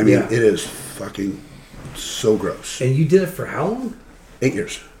know? I mean, it is fucking so gross. And you did it for how long? 8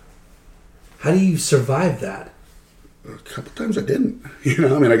 years. How do you survive that? A couple times I didn't. You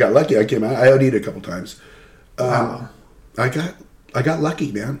know, I mean, I got lucky. I came out. I OD'd a couple times. Wow. I got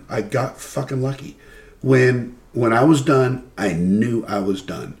lucky, man. I got fucking lucky. When I was done, I knew I was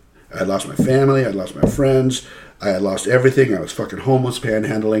done. I had lost my family. I had lost my friends. I had lost everything. I was fucking homeless,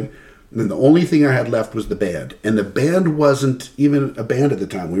 panhandling. And then the only thing I had left was the band. And the band wasn't even a band at the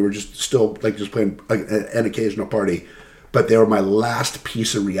time. We were just still like just playing an occasional party. But they were my last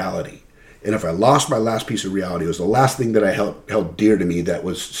piece of reality. And if I lost my last piece of reality, it was the last thing that I held dear to me that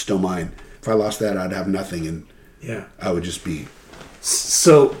was still mine. If I lost that, I'd have nothing. And I would just be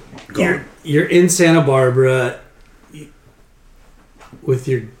So gone. You're in Santa Barbara with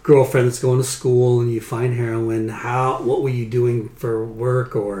your girlfriend that's going to school, and you find heroin. What were you doing for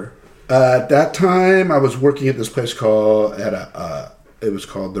work? Or at that time, I was working at this place called it was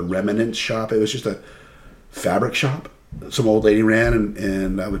called the Remnant Shop. It was just a fabric shop. Some old lady ran,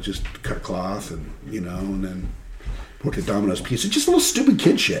 and I would just cut cloth, and and then work at Domino's Pizza. Just little stupid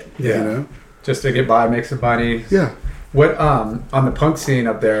kid shit. Yeah. You know, just to get by, make some money. Yeah. What on the punk scene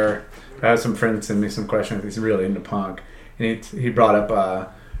up there? I had some friends send me some questions. He's really into punk, and he brought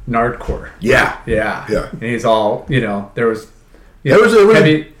up Nardcore. Yeah. Yeah. And he's all there was there was a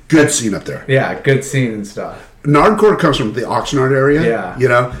really good scene up there. Yeah, good scene and stuff. Nardcore comes from the Oxnard area. Yeah. You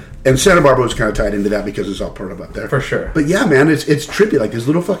know. And Santa Barbara was kind of tied into that because it's all part of up there. For sure. But yeah, man, it's trippy. Like, these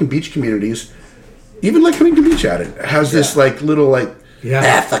little fucking beach communities, even like Huntington Beach had it, has this like little like,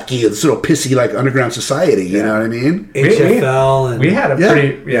 fuck you, this little pissy like underground society, you know what I mean? HFL. We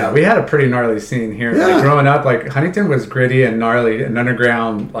had a pretty gnarly scene here. Yeah. Like, growing up, like Huntington was gritty and gnarly and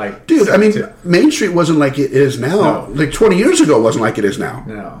underground. Like, dude, I mean, Main Street wasn't like it is now. No. Like 20 years ago, it wasn't like it is now.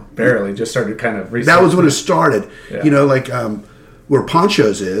 No, barely. Just started kind of recently. That was when it started. Yeah. You know, like where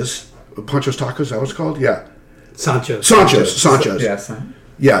Poncho's is. Poncho's Tacos, is that what it's called? Yeah. Sancho's. Yes.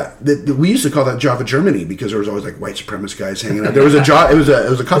 Yeah, we used to call that Java Germany because there was always like white supremacist guys hanging out. There was it was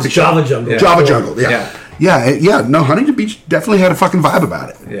a coffee shop. Java Jungle. Java Jungle. Yeah. No, Huntington Beach definitely had a fucking vibe about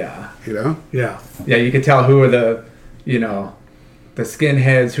it. Yeah. You know. Yeah. Yeah, you could tell who were the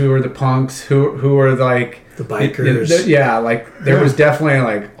skinheads, who were the punks, who were like the bikers. Like there was definitely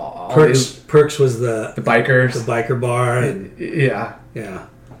like Perks was the bikers, the biker bar, and yeah.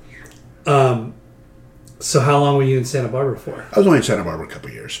 So how long were you in Santa Barbara for? I was only in Santa Barbara a couple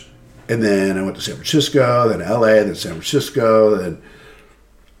of years, and then I went to San Francisco, then LA, then San Francisco. Then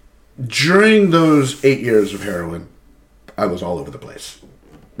during those 8 years of heroin, I was all over the place.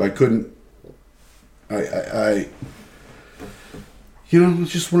 I couldn't. I it was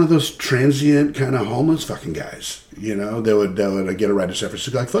just one of those transient kind of homeless fucking guys. You know, they would get a ride to San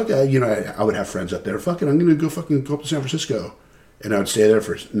Francisco. Like, fuck, I would have friends up there. Fuck it, I'm going to go up to San Francisco. And I would stay there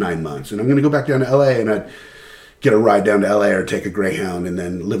for 9 months. And I'm going to go back down to LA, and I'd get a ride down to LA or take a Greyhound and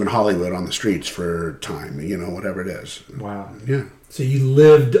then live in Hollywood on the streets for time, whatever it is. Wow. Yeah. So you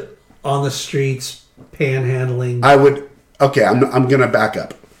lived on the streets, panhandling. I'm going to back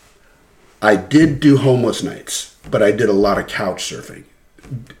up. I did do homeless nights, but I did a lot of couch surfing.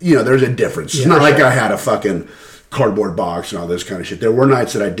 There's a difference. It's not like I had a fucking cardboard box and all this kind of shit. There were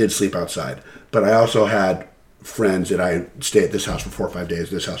nights that I did sleep outside, but I also had friends that I stay at this house for 4 or 5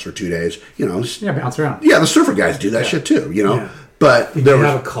 days, this house for 2 days. Bounce around. Yeah, the surfer guys do that shit too. Yeah. But did you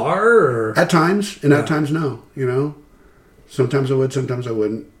have a car? Or? At times, and at times no. Sometimes I would, sometimes I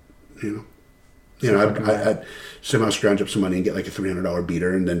wouldn't. I'd somehow scrounge up some money and get like a $300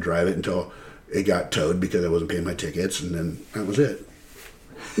 beater, and then drive it until it got towed because I wasn't paying my tickets, and then that was it.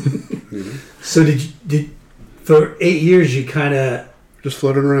 So did for 8 years you kind of just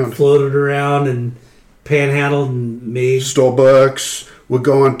floated around and panhandled and stole books, would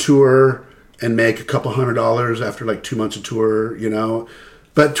go on tour and make a couple $100 after like 2 months of tour,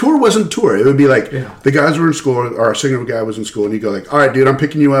 But tour wasn't tour. It would be like the guys were in school, or our singer guy was in school, and he'd go like, "All right, dude, I'm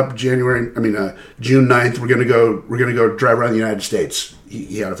picking you up June 9th. We're gonna go drive around the United States."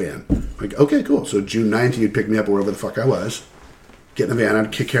 He had a van. Like, okay, cool. So June 9th, he'd pick me up wherever the fuck I was, get in the van,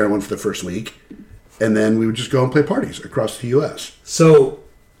 I'd kick heroin for the first week, and then we would just go and play parties across the U.S. So,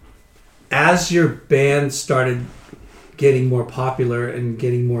 as your band started getting more popular and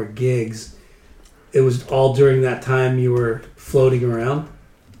getting more gigs, it was all during that time you were floating around?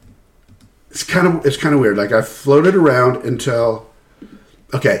 It's kind of weird. Like, I floated around until,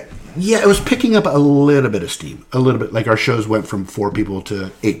 it was picking up a little bit of steam. A little bit. Like, our shows went from 4 people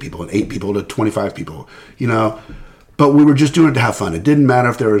to 8 people, and 8 people to 25 people, But we were just doing it to have fun. It didn't matter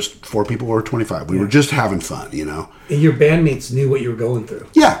if there was 4 people or 25. We were just having fun, And your bandmates knew what you were going through.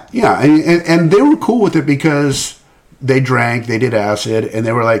 Yeah. And they were cool with it because they drank, they did acid, and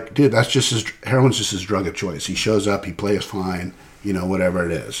they were like, dude, that's just heroin's just his drug of choice. He shows up, he plays fine, whatever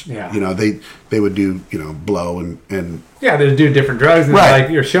it is. Yeah. They would do, blow and yeah, they do different drugs. And right.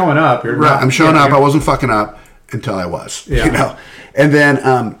 Like, you're showing up. You're right. not, I'm showing up. I wasn't fucking up until I was, And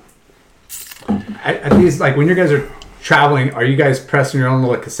then, at these, like, when you guys are traveling, are you guys pressing your own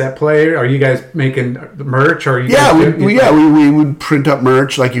little cassette player? Are you guys making merch? Or are you we would print up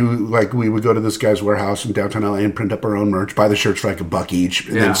merch. Like we would go to this guy's warehouse in downtown LA and print up our own merch, buy the shirts for like $1 each,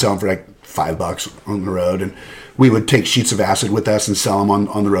 and then sell them for like $5 on the road. And we would take sheets of acid with us and sell them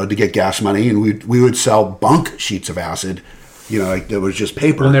on the road to get gas money. And we would sell bunk sheets of acid. Like there was just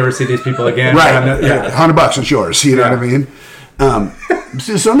paper. We'll never see these people again. Right. $100, it's yours. You know what I mean?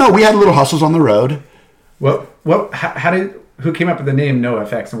 So no, we had little hustles on the road. Who came up with the name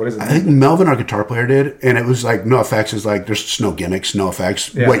NoFX, and what is it? I think Melvin, our guitar player, did, and it was like NoFX is like there's just no gimmicks, no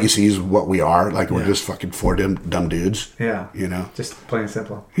effects. Yeah. What you see is what we are. Like we're just fucking four dumb dudes. Yeah, just plain and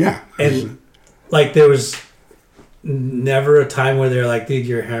simple. Yeah, and like there was never a time where they're like, dude,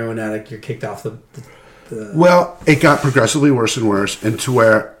 you're a heroin addict, you're kicked off the. Well, it got progressively worse and worse, and to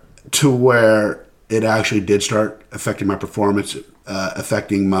where it actually did start affecting my performance.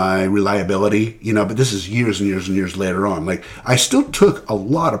 Affecting my reliability, but this is years and years and years later on. Like, I still took a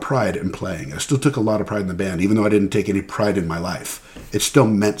lot of pride in playing. I still took a lot of pride in the band, even though I didn't take any pride in my life. It still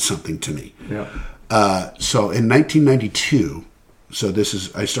meant something to me. Yeah. So in 1992,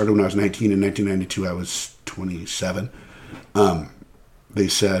 I started when I was 19. In 1992, I was 27. They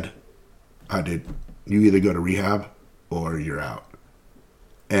said, you either go to rehab or you're out.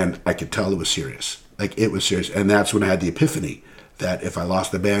 And I could tell it was serious. Like, it was serious. And that's when I had the epiphany that if I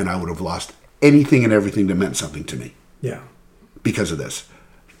lost the band, I would have lost anything and everything that meant something to me. Yeah. Because of this.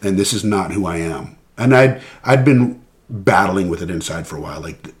 And this is not who I am. And I'd been battling with it inside for a while.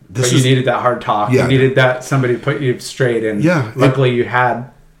 Like, but you needed that hard talk. Yeah. You needed that somebody to put you straight. And luckily you had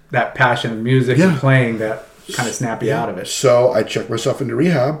that passion of music and playing that kind of snap you out of it. So I checked myself into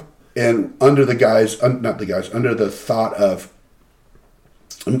rehab, and under the thought of,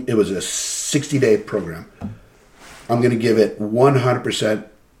 it was a 60-day program. I'm going to give it 100%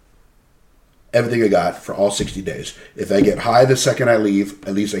 everything I got for all 60 days. If I get high the second I leave,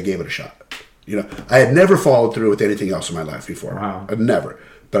 at least I gave it a shot. I had never followed through with anything else in my life before. Wow. I'd never.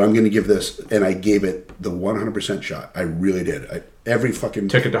 But I'm going to give this, and I gave it the 100% shot. I really did. Took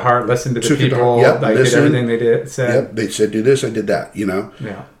it to heart, listened to the people, did everything they said. Yep, they said, do this, I did that,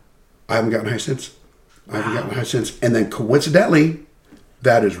 Yeah. I haven't gotten high since. And then coincidentally,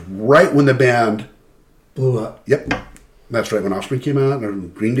 that is right when the band blew up. Yep. That's right when Offspring came out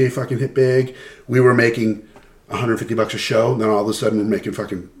and Green Day fucking hit big. We were making $150 a show. Then all of a sudden we're making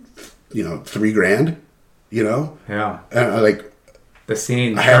fucking, $3,000, Yeah. And the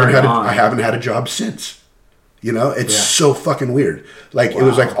scene. I haven't had a job since. It's so fucking weird. Like, it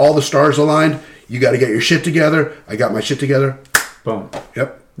was like all the stars aligned. You got to get your shit together. I got my shit together. Boom.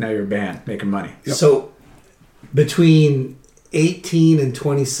 Yep. Now you're a band making money. Yep. So between 18 and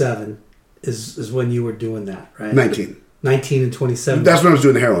 27 is when you were doing that, right? 19 and 27. That's when I was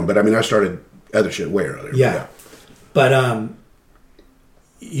doing the heroin, but I started other shit way earlier. Yeah. But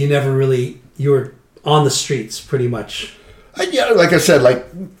you never really, you were on the streets pretty much. Like I said, like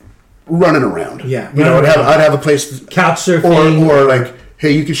running around. Yeah. I'd have a place. Couch surfing. Or like,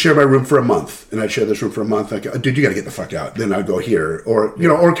 hey, you can share my room for a month. And I'd share this room for a month. Like, dude, you got to get the fuck out. Then I'd go here. Or,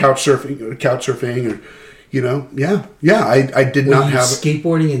 or couch surfing. Or, I did not have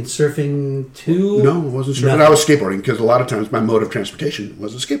skateboarding and surfing too. No, I wasn't surfing. No. I was skateboarding because a lot of times my mode of transportation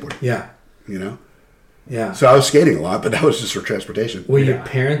was a skateboard. Yeah, yeah. So I was skating a lot, but that was just for transportation. Were your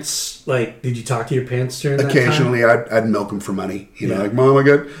parents did you talk to your parents during that time? Occasionally, I'd milk them for money. Like, Mom,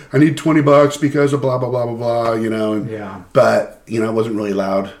 I need $20 because of blah blah blah blah blah. And, but I wasn't really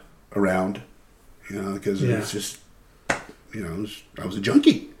allowed around. Because it was just I was a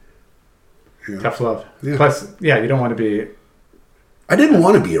junkie. Tough love. Yeah. Plus, you don't want to be. I didn't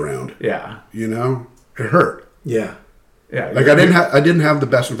want to be around. Yeah. It hurt. Yeah. Yeah. Like, I didn't have the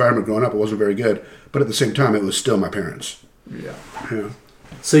best environment growing up. It wasn't very good, but at the same time, it was still my parents. Yeah. Yeah.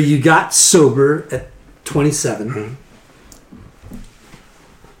 So you got sober at 27. Mm-hmm.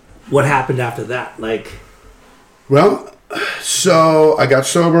 What happened after that? Well, so I got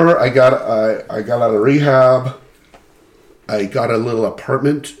sober. I got out of rehab. I got a little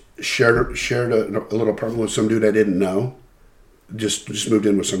apartment. Shared a little apartment with some dude I didn't know. Just moved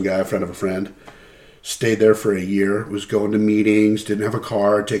in with some guy, a friend of a friend. Stayed there for a year. Was going to meetings. Didn't have a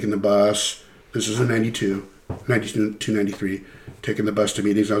car. Taking the bus. This was in 92, 93. Taking the bus to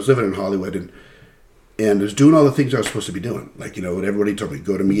meetings. I was living in Hollywood, and and I was doing all the things I was supposed to be doing. Like, you know, what everybody told me,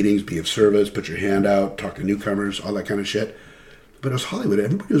 go to meetings, be of service, put your hand out, talk to newcomers, all that kind of shit. But it was Hollywood.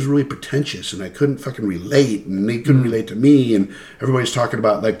 Everybody was really pretentious, and I couldn't fucking relate, and they couldn't relate to me. And everybody's talking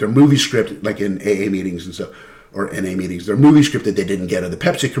about like their movie script, like in AA meetings and stuff, or NA meetings, their movie script that they didn't get, or the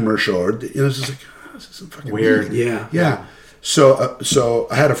Pepsi commercial, or you know, it's just like, oh, this is fucking weird. Yeah. So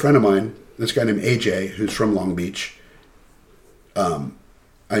I had a friend of mine, this guy named AJ, who's from Long Beach.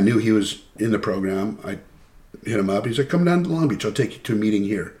 I knew he was in the program. I hit him up. He's like, come down to Long Beach. I'll take you to a meeting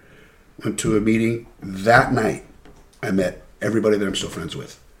here. Went to a meeting that night. I met everybody that I'm still friends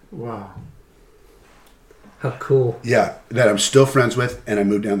with. Wow. How cool. Yeah, that I'm still friends with, and I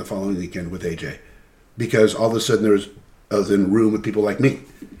moved down the following weekend with AJ. Because all of a sudden I was in a room with people like me.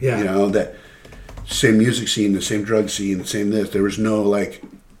 Yeah. You know, that same music scene, the same drug scene, the same this. There was no like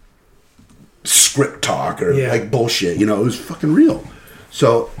script talk or like bullshit. You know, it was fucking real.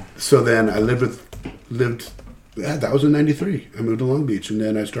 So then I lived. Yeah, that was in '93. I moved to Long Beach, and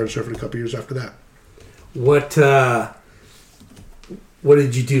then I started surfing a couple years after that. What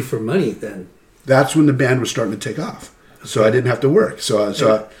did you do for money then? That's when the band was starting to take off. So I didn't have to work.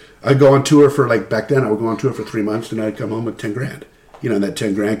 So I'd go on tour for like back then. I would go on tour for 3 months, and I'd come home with $10,000. You know, and that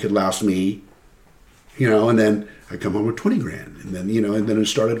 $10,000 could last me. You know, and then I'd come home with $20,000, and then you know, and then it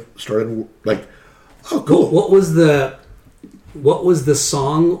started like, oh cool. What was the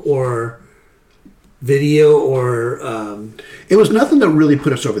song or video or? It was nothing that really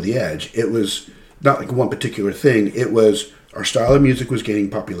put us over the edge. It was not like one particular thing. It was our style of music was gaining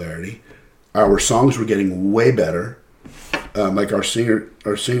popularity. Our songs were getting way better. Like our singer,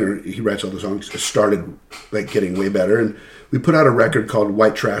 he writes all the songs. Started like getting way better, and we put out a record called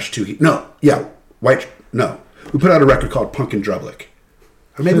White Trash Two. We put out a record called Punk and Drublick,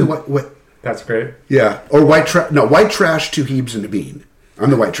 or maybe what? That's great. Yeah, or White Trash, 2 Hebes and a Bean. I'm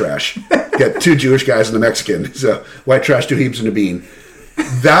the white trash. Got 2 Jewish guys and a Mexican. So White Trash, 2 Hebes and a Bean.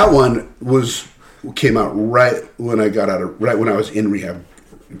 That one came out right when I was in rehab.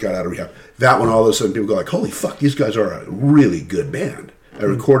 Got out of rehab. That one, all of a sudden, people go like, "Holy fuck, these guys are a really good band." I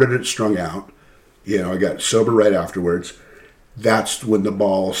recorded it, strung out. You know, I got sober right afterwards. That's when the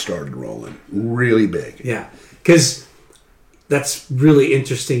ball started rolling, really big. Yeah, because that's really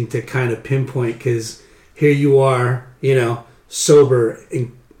interesting to kind of pinpoint. Because here you are, you know, sober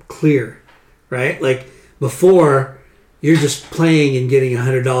and clear, right? Like before, you're just playing and getting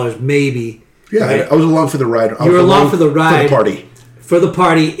 $100 maybe. Yeah, right? I was along for the ride. You were along for the ride. For the party. For the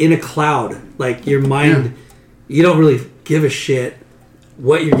party in a cloud. Like your mind, you don't really give a shit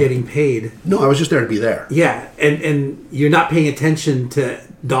what you're getting paid. No, I was just there to be there. Yeah, and you're not paying attention to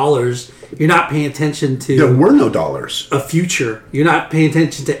dollars. You're not paying attention to... There were no dollars. A future. You're not paying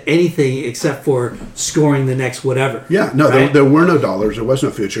attention to anything except for scoring the next whatever. Yeah, no, right? there were no dollars. There was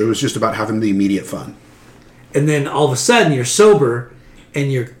no future. It was just about having the immediate fun. And then all of a sudden you're sober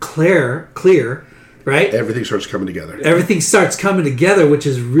and you're clear, right? Everything starts coming together. Everything starts coming together, which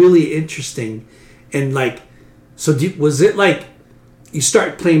is really interesting. And like, so was it like you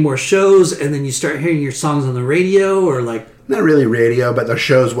start playing more shows and then you start hearing your songs on the radio, or like? Not really radio, but the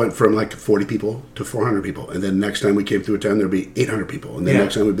shows went from like 40 people to 400 people. And then next time we came through a town, there'd be 800 people. And then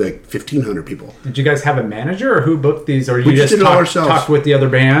next time we'd be like 1,500 people. Did you guys have a manager, or who booked these? Or we you just talked with the other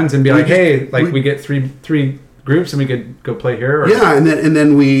bands and be we get three groups and we could go play here? Or? Yeah, and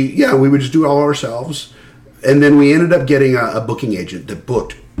then we would just do it all ourselves. And then we ended up getting a booking agent that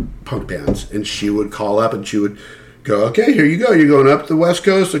booked punk bands. And she would call up and she would go, "Okay, here you go. You're going up the West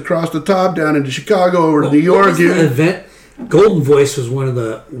Coast, across the top, down into Chicago, over to New York." What was the event? Golden Voice was one of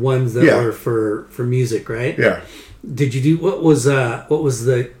the ones that were for music, right? Yeah. Did you do what was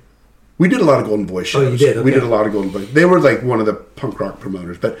the? We did a lot of Golden Voice shows. Oh, you did. Okay. We did a lot of Golden Voice. They were like one of the punk rock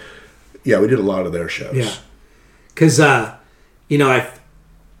promoters, but yeah, we did a lot of their shows. Yeah, because you know, I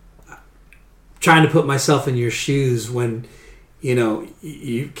trying to put myself in your shoes when you know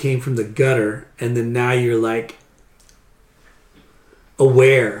you came from the gutter and then now you're like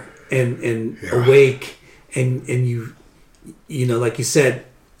aware and awake and you know, like you said,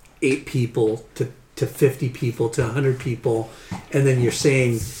 8 people to 50 people to 100 people, and then you're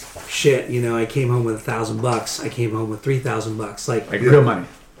saying, "Shit, you know, I came home with $1,000. I came home with $3,000. Like real money."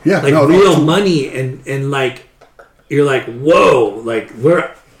 Yeah, like real money, and like you're like, whoa, like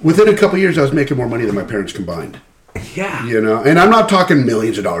we're within a couple of years, I was making more money than my parents combined. Yeah, you know, and I'm not talking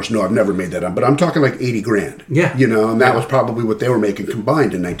millions of dollars. No, I've never made that up, but I'm talking like $80,000. Yeah, you know, and that was probably what they were making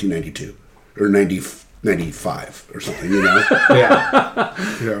combined in 1992 or 95 or something, you know. Yeah.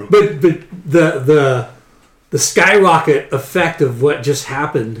 You know. But the skyrocket effect of what just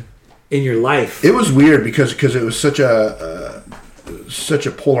happened in your life. It was weird because it was such a such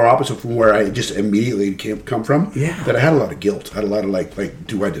a polar opposite from where I just immediately come from. Yeah. That I had a lot of guilt. I had a lot of like,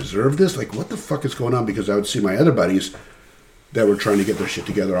 do I deserve this? Like, what the fuck is going on? Because I would see my other buddies that were trying to get their shit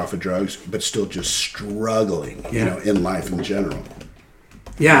together off of drugs, but still just struggling, you know, in life in general.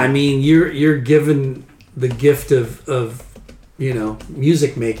 Yeah, I mean, you're given the gift of you know,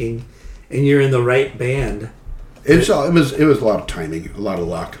 music making, and you're in the right band. It was a lot of timing, a lot of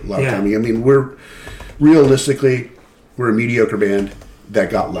luck, a lot of timing. I mean, we're a mediocre band that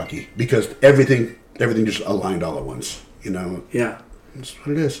got lucky because everything just aligned all at once. You know. Yeah. That's what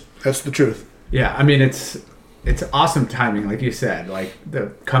it is. That's the truth. Yeah, I mean it's awesome timing, like you said. Like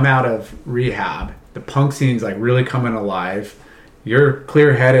the come out of rehab, the punk scene's like really coming alive. You're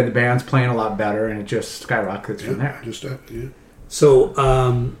clear headed, the band's playing a lot better, and it just skyrockets from there. So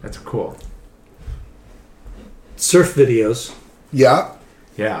that's cool. Surf videos. Yeah.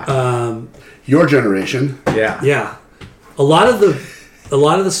 Yeah. Your generation. Yeah. Yeah. A lot of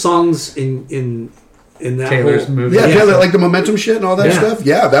the songs in that Taylor's whole movie. Yeah, Taylor, like the Momentum shit and all that stuff.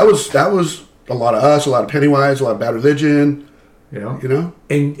 Yeah, that was a lot of us, a lot of Pennywise, a lot of Bad Religion. Yeah. You know?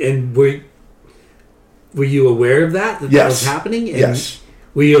 And were you aware of that was happening? And yes.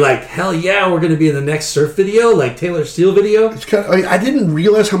 Were you like, hell yeah, we're going to be in the next surf video, like Taylor Steele video? It's kind of, I didn't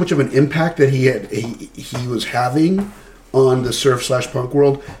realize how much of an impact that he was having on the surf/punk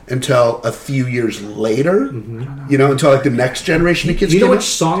world until a few years later. Mm-hmm. You know, until like the next generation of kids. You know which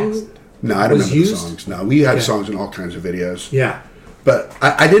songs? No, I don't remember the songs. No, we had songs in all kinds of videos. Yeah. But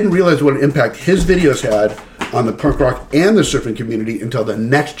I didn't realize what an impact his videos had on the punk rock and the surfing community until the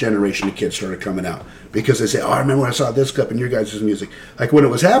next generation of kids started coming out. Because they say, "Oh, I remember when I saw this clip in your guys' music." Like when it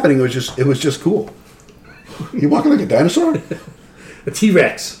was happening, it was just cool. You walking like a dinosaur? A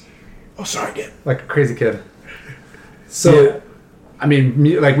T-Rex. Oh, sorry, kid. Like a crazy kid. So, I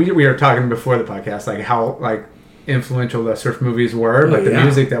mean, like we were talking before the podcast, like how like influential the surf movies were, but the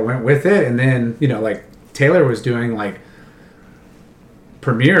music that went with it, and then you know, like Taylor was doing like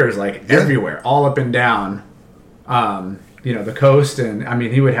premieres like everywhere, all up and down, you know, the coast, and I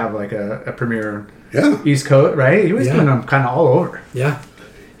mean, he would have like a premiere. Yeah. East Coast, right? He was doing them kind of all over. Yeah.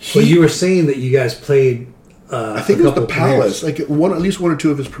 Well, you were saying that you guys played. I think it was the Palace, like at least one or two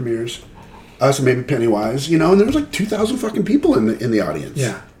of his premieres. Us and maybe Pennywise, you know, and there was like 2,000 fucking people in the audience.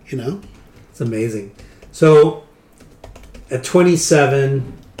 Yeah. You know, it's amazing. So, at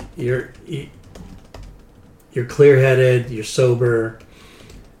 27, you're clear-headed. You're sober.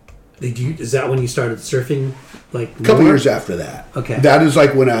 Is that when you started surfing? Like a couple years after that. Okay. That is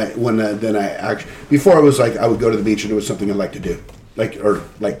like when I actually, before it was like I would go to the beach and it was something I liked to do, and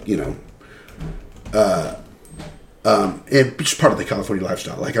it's just part of the California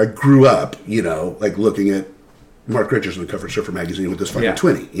lifestyle. Like I grew up, you know, like looking at Mark Richards on the cover of Surfer magazine with this fucking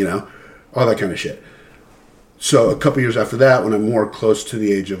 20, you know, all that kind of shit. So a couple years after that, when I'm more close to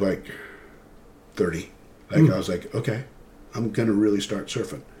the age of like 30, like I was like, okay, I'm gonna really start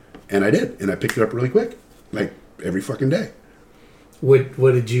surfing, and I did, and I picked it up really quick. Like every fucking day. What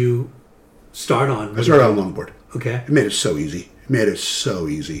did you start on? I started on longboard. Okay. It made it so easy.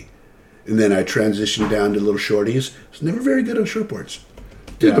 And then I transitioned down to little shorties. I was never very good on shortboards.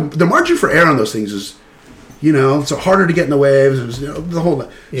 Dude, the margin for error on those things is, you know, it's harder to get in the waves. It was, you know, the whole.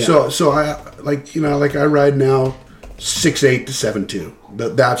 Yeah. So I like, you know, like I ride now 6'8" to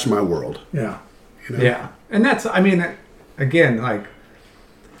 7'2". That's my world. Yeah. You know? Yeah, and that's, I mean, again, like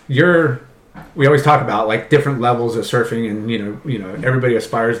we always talk about like different levels of surfing, and you know everybody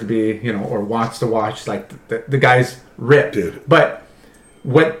aspires to be, you know, or wants to watch like the guys rip. Dude. But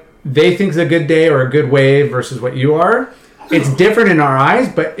what they think is a good day or a good wave versus what you are, it's different in our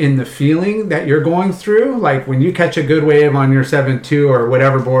eyes, but in the feeling that you're going through, like when you catch a good wave on your 7.2 or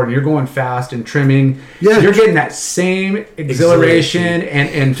whatever board and you're going fast and trimming, you're getting that same exhilaration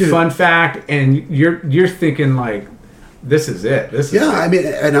and fun fact, and you're thinking like, this is it. This is it. I mean,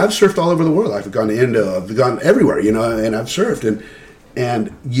 and I've surfed all over the world. I've gone to Indo, I've gone everywhere, you know, and I've surfed,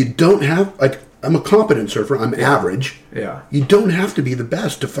 and you don't have, like, I'm a competent surfer. I'm average. Yeah. You don't have to be the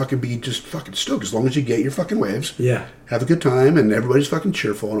best to fucking be just fucking stoked, as long as you get your fucking waves. Yeah. Have a good time, and everybody's fucking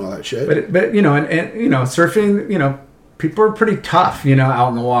cheerful and all that shit. But you know, and you know, surfing, you know, people are pretty tough, you know, out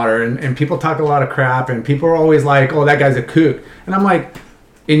in the water, and people talk a lot of crap, and people are always like, oh, that guy's a kook. And I'm like,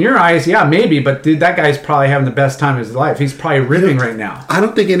 in your eyes, yeah, maybe, but dude, that guy's probably having the best time of his life. He's probably ripping right now. I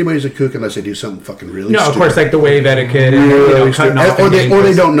don't think anybody's a kook unless they do something fucking really stupid. Of course, like the wave etiquette, and you know, cutting off or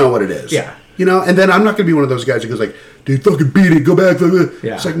they don't know what it is. Yeah. You know, and then I'm not going to be one of those guys that goes like, dude, fucking beat it, go back.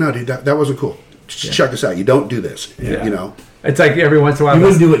 Yeah. It's like, no, dude, that wasn't cool. Just check this out. You don't do this. Yeah. You know? It's like every once in a while. You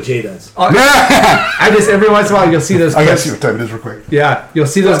wouldn't do what Jay does. I just, every once in a while, you'll see those I clips. got to see what time it is real quick. Yeah. You'll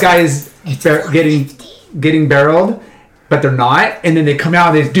see those guys getting barreled, but they're not, and then they come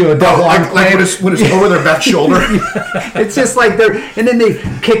out and they do a double arm like when it's over their back shoulder. It's just like and then they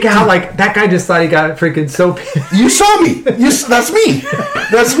kick out like that guy just thought he got freaking so pissed. You saw me. That's me.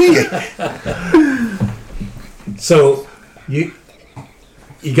 That's me. So you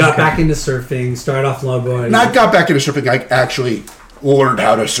got back into surfing, started off longboarding. Not got back into surfing. I actually learned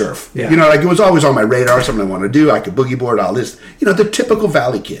how to surf. Yeah. You know, like it was always on my radar, something I wanted to do. I could boogie board, all this. You know, the typical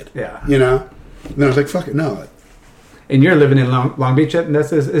Valley kid. Yeah. You know? And then I was like, fuck it, no. And you're living in Long Beach at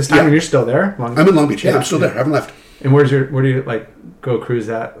this time, Yeah. and you're still there? I'm in Long Beach. Yeah, I'm still there. I haven't left. And where do you like go cruise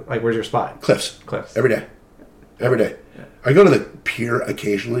at? Like, where's your spot? Cliffs. Every day. Yeah. I go to the pier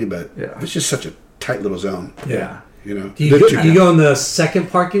occasionally, but it's just such a tight little zone. Yeah. You know? Do you go in the second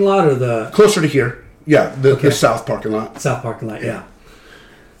parking lot or the... Closer to here. Yeah, the south parking lot. South parking lot, yeah.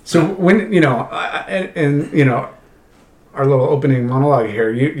 So when, you know, and you know, our little opening monologue here,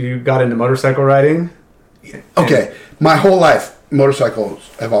 you got into motorcycle riding? Okay, my whole life, motorcycles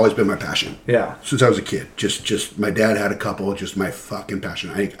have always been my passion. Yeah. Since I was a kid. Just my dad had a couple, just my fucking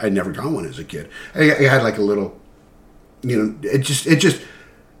passion. I never got one as a kid. I had like a little, you know, it just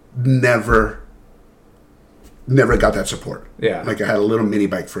never got that support. Yeah. Like I had a little mini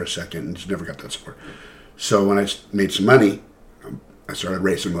bike for a second and just never got that support. So when I made some money, I started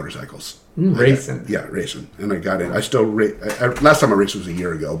racing motorcycles. Racing? Yeah, racing. And I got in. I still race. Last time I raced was a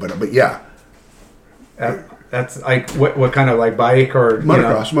year ago, but yeah. That's like, what kind of like bike or...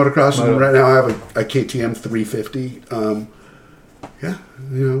 Motocross. And right now I have a KTM 350. Yeah,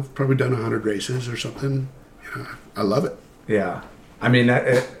 you know, probably done 100 races or something. You know, I love it. Yeah. I mean,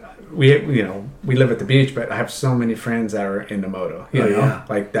 we live at the beach, but I have so many friends that are into moto. You know? Yeah.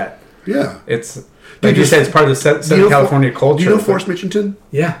 Like that. Yeah. It's... Like you said, it's part of the Southern California culture. Do you know Forrest Mitchington?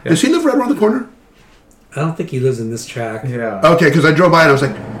 Yeah. Does he live right around the corner? I don't think he lives in this track. Yeah. Okay, because I drove by and I was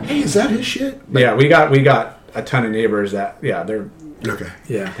like, hey, is that his shit? But yeah, we got a ton of neighbors that, they're... Okay.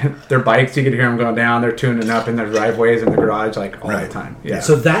 Yeah. Their bikes, you could hear them going down. They're tuning up in their driveways in the garage like all the time. Yeah.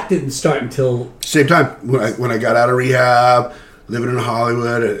 So that didn't start until... Same time. When I got out of rehab, living in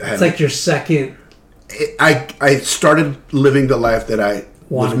Hollywood. It's like your second... I started living the life that I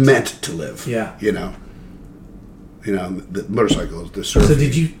was meant to live. Yeah. You know, the motorcycles, the surfing. So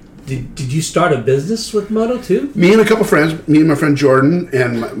did you start a business with moto too? Me and a couple friends, me and my friend Jordan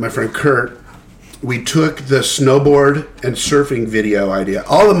and my friend Kurt, we took the snowboard and surfing video idea.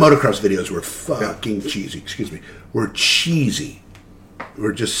 All the motocross videos were fucking cheesy. Excuse me. Were cheesy.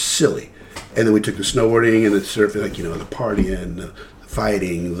 Were just silly. And then we took the snowboarding and the surfing, like, you know, the partying, the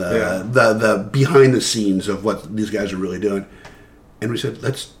fighting, the behind the scenes of what these guys are really doing. And we said,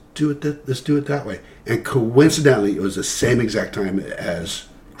 let's do it that way. And coincidentally, it was the same exact time as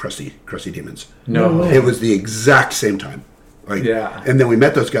Crusty Demons. No way. It was the exact same time. Like, yeah. And then we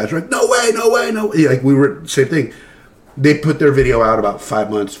met those guys. We're like, no way. Like, we were, same thing. They put their video out about 4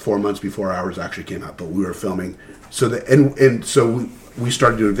 months before ours actually came out. But we were filming. So so we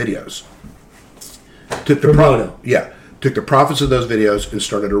started doing videos. Took the profits of those videos and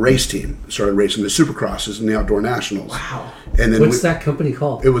started a race team. Started racing the Supercrosses and the Outdoor Nationals. Wow. And then What's that company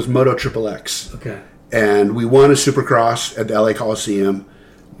called? It was Moto XXX. Okay. And we won a Supercross at the LA Coliseum.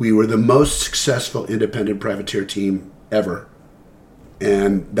 We were the most successful independent privateer team ever.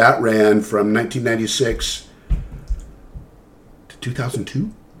 And that ran from 1996 to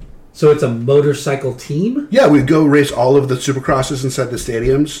 2002. So it's a motorcycle team? Yeah, we'd go race all of the Supercrosses inside the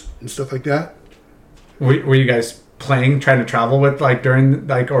stadiums and stuff like that. Were you guys trying to travel with like during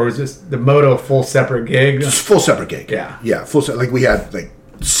like, or was this the moto full separate gig? Just full separate gig. Yeah, full set. Like we had like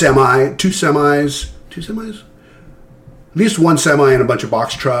two semis, at least one semi and a bunch of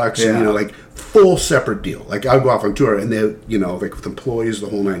box trucks, and like full separate deal. Like I'd go off on tour and they, like with employees, the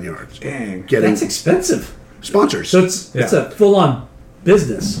whole 9 yards. Dang, that's expensive. Sponsors. So it's a full on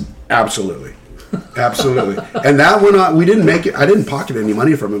business. Absolutely. And that went on. We didn't make it. I didn't pocket any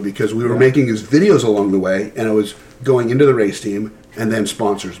money from it because we were making his videos along the way, and it was going into the race team and then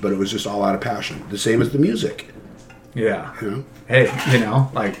sponsors. But it was just all out of passion. The same as the music. Yeah. You know. Hey,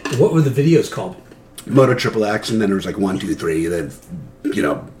 like what were the videos called? Moto XXX, and then there was like 1, 2, 3, then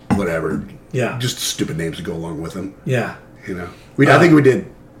whatever. Yeah. Just stupid names to go along with them. Yeah. I think we did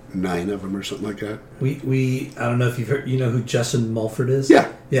 9 of them or something like that. We I don't know if you've heard. You know who Justin Mulford is? Yeah.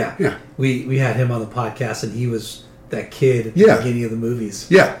 We had him on the podcast, and he was that kid at the beginning of the movies.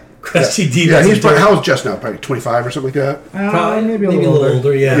 Yeah. Crusty D. Yeah, he's probably, how old is Just now? Probably 25 or something like that. Probably maybe a little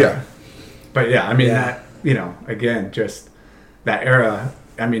older. Yeah. But yeah, I mean that again, just that era.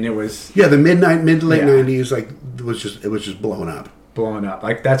 I mean, it was the mid to late 90s. Like it was just blowing up.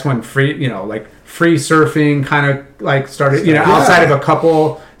 Like that's when free surfing kind of like started. Outside of a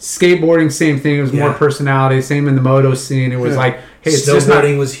couple Skateboarding, same thing. It was more personality. Same in the moto scene. It was like, hey, it's just not,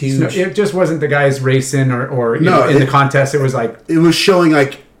 was huge. It just wasn't the guys racing or in the contest. It was like it was showing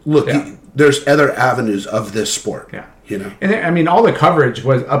like, look, there's other avenues of this sport. Yeah, you know. And I mean, all the coverage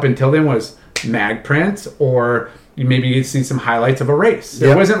was up until then was mag print, or maybe you'd see some highlights of a race.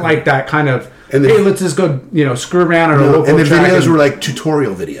 There wasn't like that kind of, hey, let's just go, screw around on a local track. And the videos were like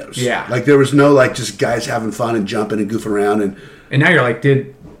tutorial videos. Yeah. Like there was no like just guys having fun and jumping and goofing around. And now you're like,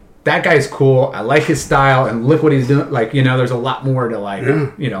 dude, that guy's cool. I like his style and look what he's doing. Like, there's a lot more to like,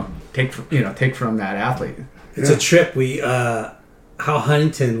 take from that athlete. It's a trip. How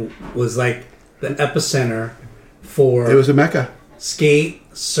Huntington was like the epicenter for. It was a mecca. Skate,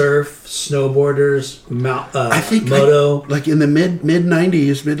 surf, snowboarders, I think moto. Like in the mid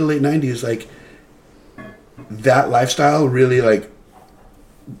 90s, mid to late 90s, like that lifestyle really like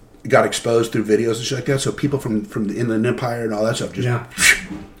got exposed through videos and shit like that. So people from the Inland Empire and all that stuff just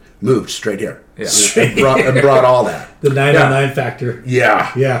moved straight here. Yeah. And brought all that. The 909 factor.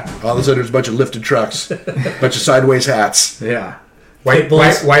 Yeah. Yeah. All of a sudden there's a bunch of lifted trucks, a bunch of sideways hats. Yeah. White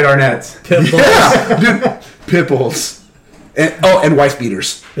Arnettes. Pit bulls. Yeah, dude. Pit bulls. And wife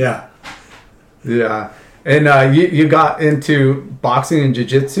beaters. Yeah. Yeah. And you got into boxing and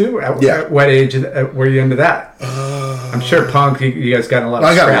jiu-jitsu? At what age were you into that? I'm sure Punk, you guys got in a lot of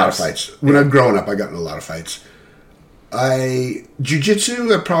scraps. I got in a lot of fights. When I was growing up, I got in a lot of fights.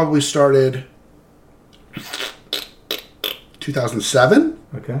 Jiu-jitsu, I probably started 2007.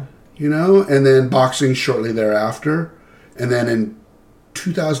 Okay. And then boxing shortly thereafter. And then in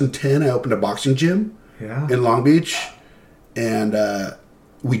 2010, I opened a boxing gym in Long Beach. And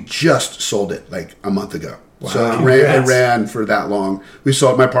we just sold it like a month ago. Wow. So it ran for that long. We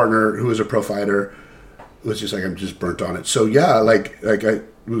sold. My partner, who was a pro fighter, was just like, I'm just burnt on it. So yeah, like I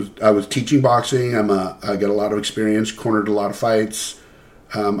was teaching boxing. I got a lot of experience, cornered a lot of fights.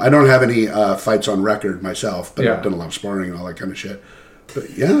 I don't have any fights on record myself, but I've done a lot of sparring and all that kind of shit.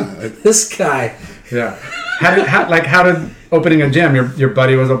 But yeah, this guy. Yeah. How did opening a gym? Your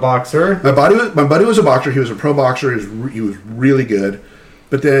buddy was a boxer. My buddy was a boxer. He was a pro boxer. He was really good,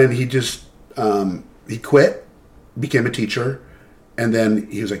 but then he just he quit, became a teacher, and then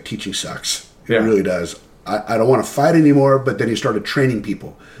he was like, teaching sucks. It really does. I don't want to fight anymore. But then he started training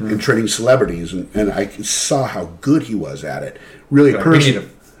people and training celebrities, and I saw how good he was at it. Really personal.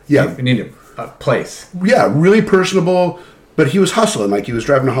 We need a place. Yeah, really personable. But he was hustling, like he was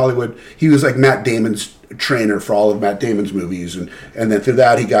driving to Hollywood. He was like Matt Damon's trainer for all of Matt Damon's movies, and then through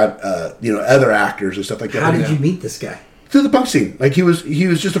that he got other actors and stuff like that. How did you meet this guy? Through the punk scene. Like he was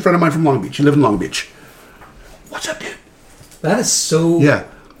just a friend of mine from Long Beach. He lived in Long Beach. What's up, dude? That is so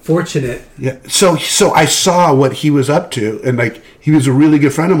fortunate. Yeah. So I saw what he was up to, and like he was a really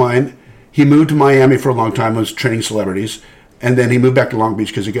good friend of mine. He moved to Miami for a long time, was training celebrities, and then he moved back to Long Beach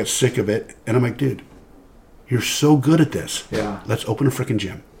because he got sick of it. And I'm like, dude, you're so good at this. Yeah. Let's open a freaking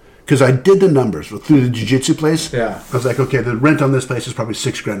gym. Because I did the numbers through the jiu-jitsu place. Yeah. I was like, okay, the rent on this place is probably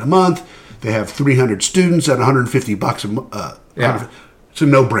 $6,000 a month. They have 300 students at $150 a month. It's a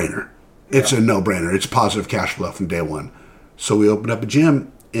no-brainer. It's a no-brainer. It's positive cash flow from day one. So we opened up a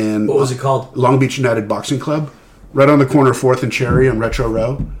gym in... What was it called? Long Beach United Boxing Club. Right on the corner of 4th and Cherry on Retro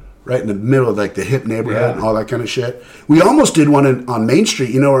Row. Right in the middle of like the hip neighborhood and all that kind of shit. We almost did one on Main Street.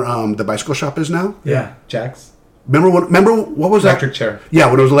 You know where the bicycle shop is now? Yeah. Jack's. Remember what was electric that? Chair. Yeah,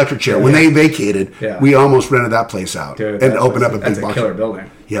 when it was electric chair. When they vacated, we almost rented that place out. Dude, and opened up a big box. box. Killer building.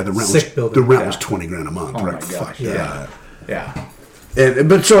 Yeah, the rent was $20,000 a month. Oh right? my gosh. Fuck Yeah.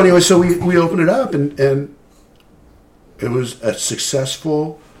 But so anyway, so we opened it up and it was a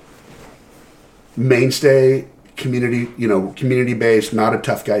successful mainstay community based, not a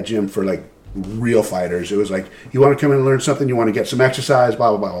tough guy gym for like real fighters. It was like, you want to come in and learn something, you want to get some exercise,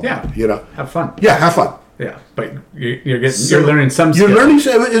 blah blah blah blah. Yeah, have fun. Yeah, have fun. Yeah, but you're learning some skills. You're learning.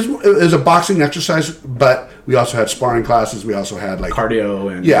 It was a boxing exercise, but we also had sparring classes. We also had like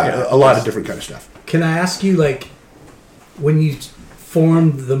cardio and a lot of different kind of stuff. Can I ask you, like, when you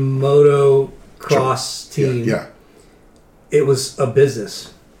formed the motocross team? Yeah. It was a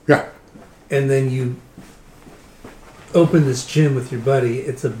business. Yeah. And then you open this gym with your buddy.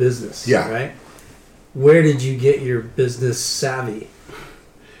 It's a business. Yeah. Right. Where did you get your business savvy?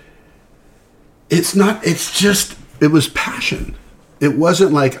 It's not. It's just. It was passion. It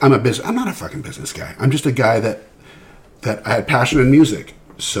wasn't like I'm not a fucking business guy. I'm just a guy that I had passion in music,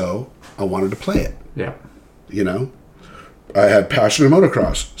 so I wanted to play it. Yeah. I had passion in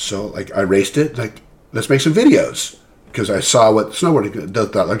motocross, so like I raced it. Like, let's make some videos because I saw what snowboarding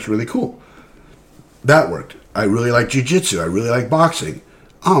does. That looks really cool. That worked. I really like jiu-jitsu. I really like boxing.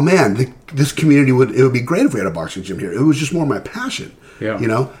 oh man, this community it would be great if we had a boxing gym here. It was just more my passion,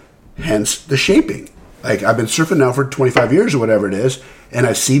 hence the shaping. Like, I've been surfing now for 25 years or whatever it is, and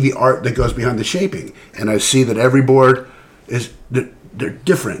I see the art that goes behind the shaping, and I see that every board is they're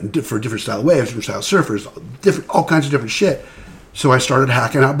different for different style of waves, different style of surfers, all kinds of different shit. So I started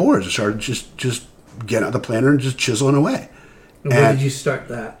hacking out boards. I started just getting out the planner and just chiseling away. And when did you start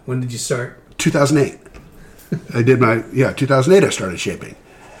that? When did you start? 2008. I did 2008 I started shaping.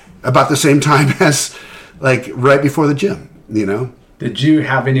 About the same time as, like, right before the gym, Did you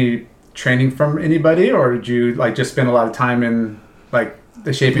have any training from anybody, or did you, like, just spend a lot of time in, like,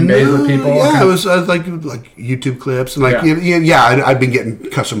 the shaping bays with people? Yeah, it was like YouTube clips. And, like, I'd been getting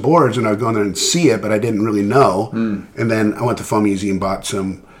custom boards, and I would go in there and see it, but I didn't really know. And then I went to Foam Easy and bought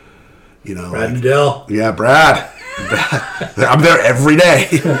some, Brad Nadell. Yeah, Brad. I'm there every day.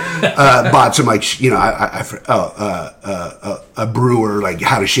 Bought some, like, a brewer, like,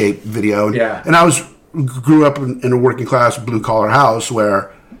 how to shape video. And I grew up in a working class blue collar house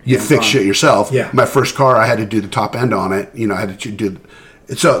where you fix shit yourself. Yeah. My first car, I had to do the top end on it. I had to do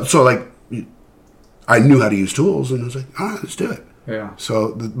so like, I knew how to use tools, and I was like, all right, let's do it. Yeah.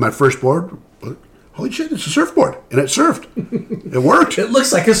 So my first board, holy shit, it's a surfboard, and it surfed. It worked. It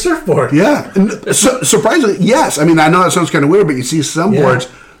looks like a surfboard. Yeah. And surprisingly, yes. I mean, I know that sounds kind of weird, but you see some boards,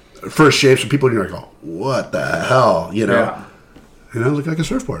 first shapes, and people are like, oh, what the hell, Yeah. And it looked like a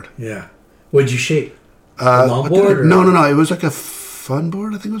surfboard. Yeah. What'd you shape? A longboard? No. It was like a fun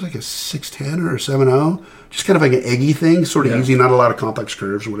board. I think it was like a 610 or a 7.0. Just kind of like an eggy thing, sort of easy, not a lot of complex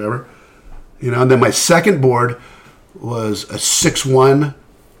curves or whatever. And then my second board was a 6.1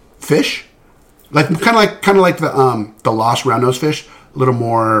 fish. Like kind of like the Lost round nose fish, a little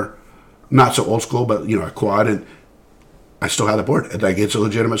more not so old school, but a quad. And I still have the board. Like, it's a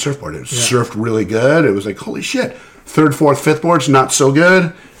legitimate surfboard. It surfed really good. It was like, holy shit. Third, fourth, fifth boards not so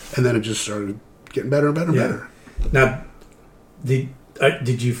good, and then it just started getting better and better and better. Now,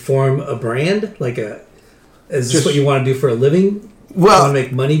 did you form a brand? Is this what you want to do for a living? Well, you want to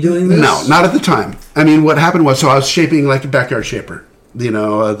make money doing this? No, not at the time. I mean, what happened was, so I was shaping like a backyard shaper.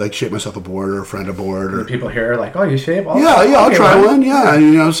 Like, shape myself a board or a friend a board. Or people here are like, oh, you shape? I'll try one.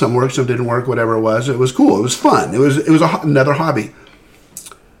 Yeah, some worked, some didn't work, whatever it was. It was cool. It was fun. It was another hobby.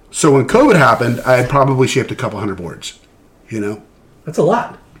 So when COVID happened, I had probably shaped a couple hundred boards. That's a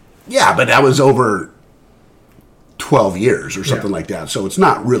lot. Yeah, but that was over 12 years or something like that. So it's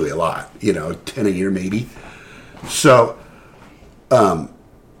not really a lot. 10 a year maybe. So, COVID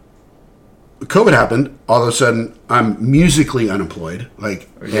happened. All of a sudden, I'm musically unemployed. Like,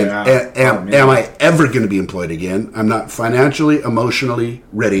 am I ever going to be employed again? I'm not financially, emotionally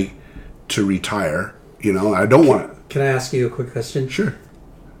ready to retire. I don't want to. Can I ask you a quick question? Sure.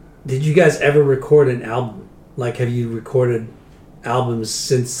 Did you guys ever record an album? Like, have you recorded albums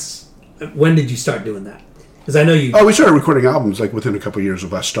since? When did you start doing that? Because I know you. Oh, we started recording albums like within a couple of years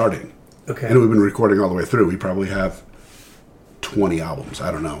of us starting. Okay. And we've been recording all the way through. We probably have 20 albums,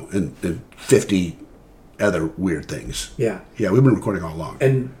 I don't know, and 50 other weird things. Yeah. Yeah, we've been recording all along.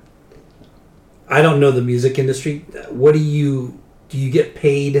 And I don't know the music industry. What do you get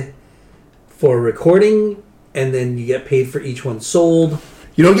paid for recording, and then you get paid for each one sold?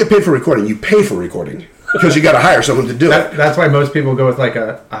 You don't get paid for recording. You pay for recording because you got to hire someone to do it. That's why most people go with like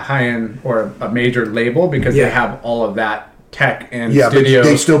a high-end or a major label, because they have all of that tech and studio. But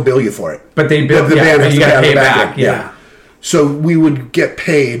they still bill you for it. But they bill the band has to pay back. Yeah. So we would get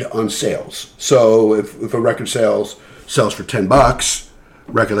paid on sales. So if a record sells for $10,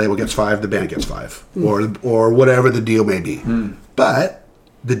 record label gets $5, the band gets $5, or whatever the deal may be. But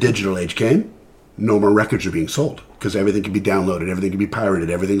the digital age came. No more records are being sold because everything can be downloaded, everything can be pirated,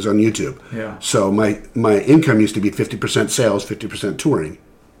 everything's on YouTube. Yeah. So my income used to be 50% sales, 50% touring.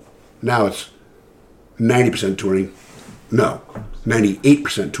 Now it's 90% touring. No,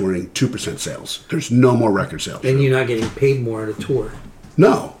 98% touring, 2% sales. There's no more record sales. And you're not getting paid more to tour.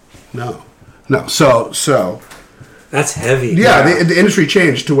 No. So that's heavy. Yeah, the industry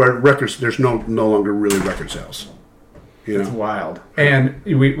changed to where records. There's no longer really record sales. It's wild. And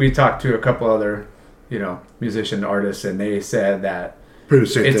we talked to a couple other, musician artists, and they said that pretty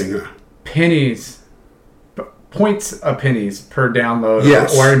much same thing. Pennies, points of pennies per download,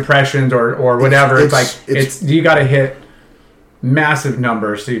 yes. or impressions, or whatever. It's you got to hit massive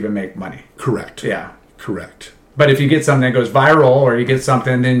numbers to even make money. Correct. Yeah. Correct. But if you get something that goes viral, or you get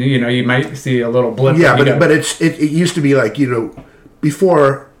something, then you might see a little blip. Yeah, but it used to be like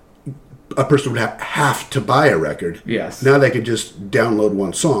before a person would have to buy a record. Yes. Now they could just download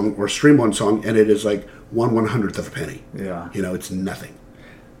one song or stream one song, and it is like 1/100th of a penny. Yeah. It's nothing.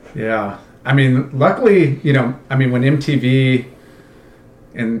 Yeah. I mean, luckily, when MTV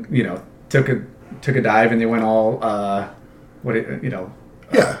and took a dive, and they went all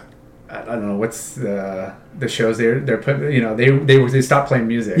Yeah. I don't know what's the shows they're putting. They stopped playing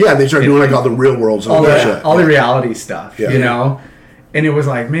music. Yeah, they started doing like all the real worlds, all the reality stuff. Yeah. And it was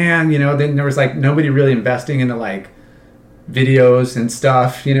like, man, then there was like nobody really investing into like videos and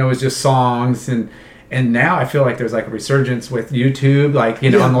stuff. It was just songs and now I feel like there's like a resurgence with YouTube. Like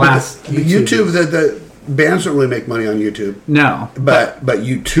in the last YouTube, the bands don't really make money on YouTube. No, but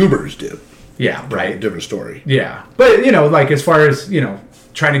YouTubers do. Yeah, right. Different story. Yeah, but like as far as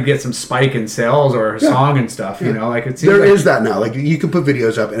trying to get some spike in sales or a song and stuff, like it seems there like, is that now. Like you can put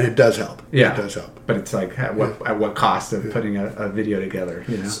videos up, and it does help. Yeah, it does help. But it's like at what cost of putting a video together?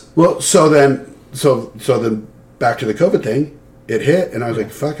 Well, so then back to the COVID thing, it hit, and I was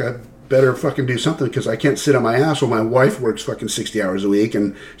like, fuck, I better fucking do something because I can't sit on my ass while my wife works fucking 60 hours a week,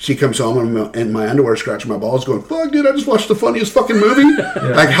 and she comes home and in my underwear scratching my balls, going, fuck, dude, I just watched the funniest fucking movie.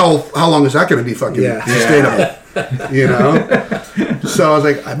 Like how long is that going to be fucking sustainable? So I was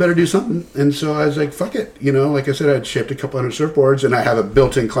like, I better do something. And so I was like, fuck it. Like I said, I'd shipped a couple hundred surfboards, and I have a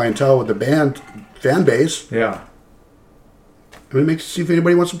built-in clientele with the band fan base. Yeah. I'm going to see if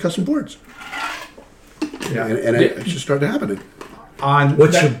anybody wants some custom boards. Yeah. And it just started happening.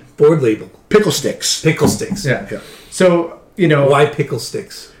 What's your board label? Pickle Sticks. Pickle Sticks. Yeah. Yeah. So, why Pickle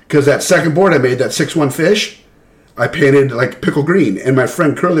Sticks? Because that second board I made, that 6-1 fish, I painted like pickle green. And my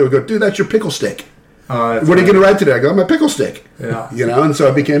friend Curly would go, dude, that's your pickle stick. What are you going to ride today? I go, my pickle stick. Yeah. And so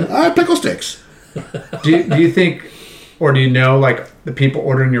it became, Pickle Sticks. Do you think, or do you know, like the people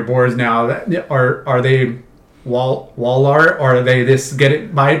ordering your boards now, are they wall art, or are they this get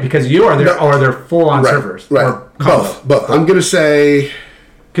it by it because you are there, or they're full on surfers? Right. Or Both. I'm going to say,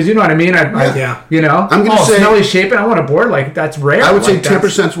 because you know what I mean. I'm going to say Smelly shaping. I want a board like that's rare. I would say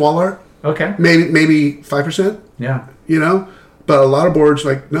 10% wall art. Okay. Maybe 5%. Yeah. But a lot of boards,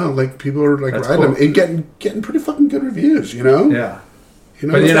 people are like riding them and getting pretty fucking good reviews. Yeah.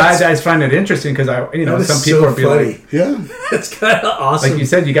 But I just find it interesting because some people are like, yeah, it's kind of awesome. Like you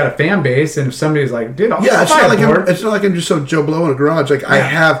said, you got a fan base, and if somebody's like, dude, I'll it's buy not a board. it's not like I'm just some Joe Blow in a garage. Like I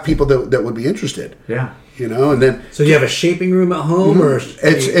have people that would be interested. Yeah. And then so you have a shaping room at home, or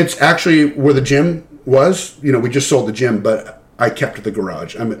it's actually where the gym was. We just sold the gym, but I kept the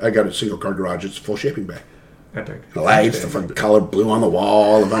garage. I got a single car garage. It's a full shaping bay. Epic. The lights, the fucking color blue on the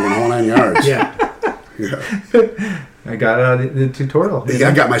wall, the fucking whole 9 yards. Yeah. I got the tutorial.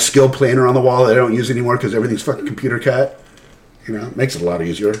 I got my skill planer on the wall that I don't use anymore because everything's fucking computer cut. It makes it a lot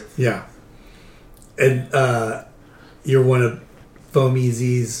easier. Yeah. And you're one of Foam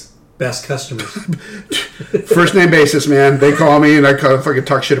Easy's best customers. First name basis, man. They call me and I fucking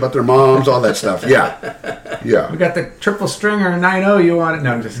talk shit about their moms, all that stuff. Yeah. We got the triple stringer 9.0. You want it?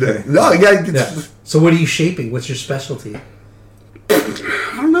 No, I'm just kidding. No, So what are you shaping? What's your specialty?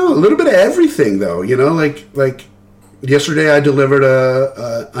 I don't know. A little bit of everything, though. Like yesterday I delivered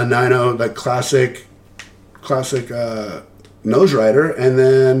a 9.0, like classic nose rider, and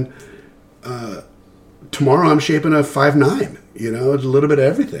then tomorrow I'm shaping a 5.9. It's a little bit of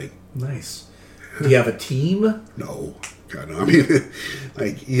everything. Nice. Do you have a team? No, God, no. I mean,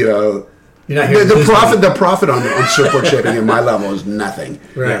 You're not here the profit on surfboard shaping at my level is nothing.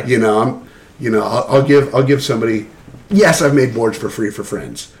 Right. I'll give somebody. Yes, I've made boards for free for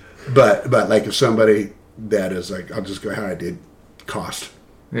friends, but like if somebody that is like, I'll just go, how I did cost.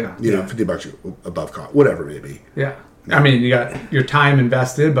 Yeah. $50 above cost, whatever it may be. Yeah. I mean, you got your time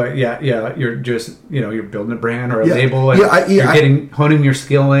invested, but you're just, you're building a brand or a label, and you're honing your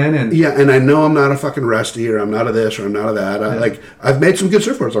skill in, and and I know I'm not a fucking Rusty, or I'm not a this, or I'm not a that. I've made some good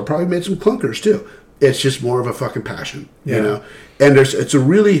surfboards. I've probably made some clunkers too. It's just more of a fucking passion, and it's a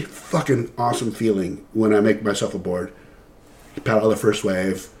really fucking awesome feeling when I make myself a board. You paddle the first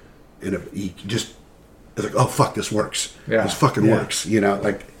wave, and it's like, oh fuck, this works. Yeah. This fucking works.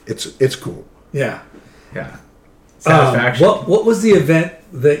 It's cool. Yeah. Yeah. Satisfaction. What was the event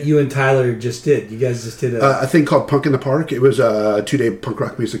that you and Tyler just did? You guys just did a thing called Punk in the Park. It was a 2-day punk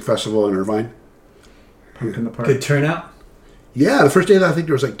rock music festival in Irvine. Punk in the Park. Good turnout? Yeah, the first day I think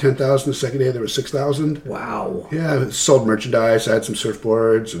there was like 10,000. The second day there was 6,000. Wow. Yeah, sold merchandise. I had some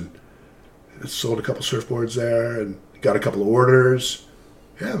surfboards and sold a couple surfboards there and got a couple of orders.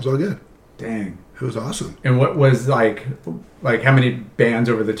 Yeah, it was all good. Dang. It was awesome. And what was like how many bands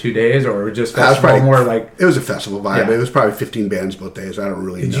over the 2 days, or just it was a festival vibe. Yeah. It was probably 15 bands both days. I don't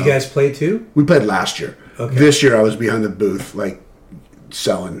really know. Did you guys play too? We played last year. Okay. This year I was behind the booth,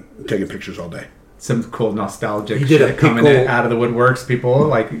 selling, taking pictures all day. Some cool nostalgic you did shit coming out of the woodworks. People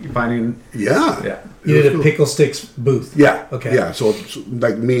finding. Yeah. You did a Pickle Sticks booth. Yeah. Okay. Yeah. So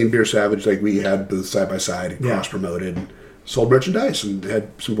me and Beer Savage, we had booths side by side, cross promoted. sold merchandise and had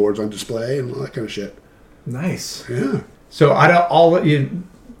some boards on display and all that kind of shit. Nice. Yeah. So out of all the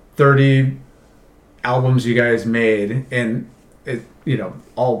 30 albums you guys made, and it,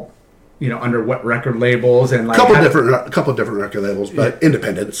 all, under what record labels and like couple different record labels, but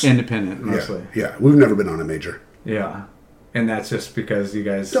independents. Independent mostly. Yeah. We've never been on a major. Yeah. And that's just because you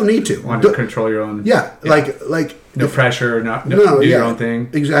guys don't need to want to control your own. Yeah. Like no pressure, do your own thing.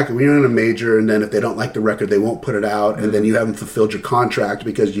 Exactly. When you're in a major, and then if they don't like the record, they won't put it out, and then you haven't fulfilled your contract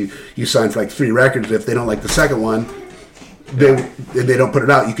because you signed for like 3 records. If they don't like the second one, they don't put it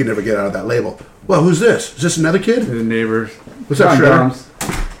out. You can never get out of that label. Well, who's this? Is this another kid? The neighbors. What's up, Shredder?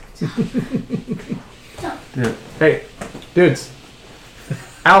 Yeah. Hey, dudes,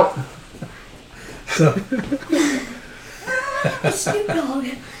 out. So Snoop Dogg.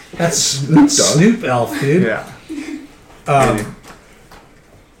 that's Snoop Elf, dude. Yeah.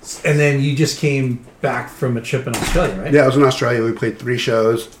 And then you just came back from a trip in Australia, right? Yeah, I was in Australia. We played 3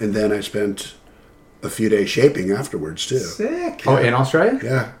 shows, and then I spent a few days shaping afterwards too. Sick. Oh, in Australia?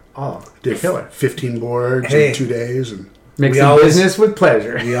 Yeah. Oh, Did killer. 15 boards Hey. in 2 days, and Mixing business with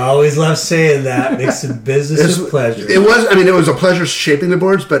pleasure. We always love saying that. Mixing business with pleasure. It was a pleasure shaping the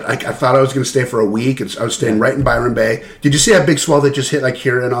boards, but I thought I was going to stay for a week, and I was staying right in Byron Bay. Did you see that big swell that just hit like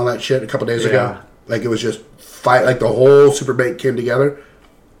here and all that shit a couple days ago? Like it was just like the whole Super Bank came together.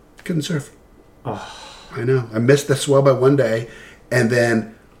 Couldn't surf. Oh. I know. I missed the swell by one day, and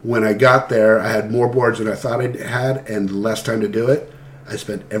then when I got there, I had more boards than I thought I had, and less time to do it. I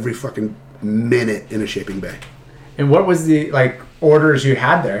spent every fucking minute in a shaping bay. And what was the orders you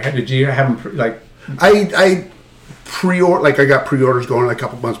had there? Did you have them I pre-order, I got pre-orders going a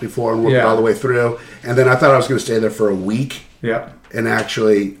couple months before and worked it all the way through, and then I thought I was going to stay there for a week. Yeah. And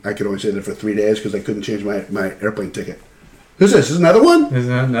actually, I could only stay there for 3 days because I couldn't change my airplane ticket. Who's this? Is another one? There's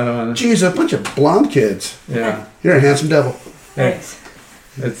another one. Jeez, a bunch of blonde kids. Yeah. You're a handsome devil. Thanks.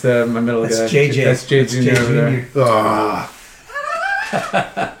 That's my middle guy. That's JJ. That's JJ over there. Ah.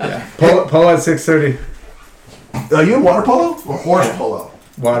 Yeah. Polo at 6:30. Are you a water polo or horse polo?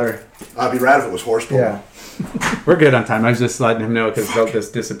 Water. I'd be rad if it was horse polo. Yeah. We're good on time. I was just letting him know because they'll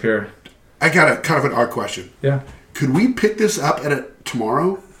just disappear. I got a kind of an odd question. Yeah. Could we pick this up at it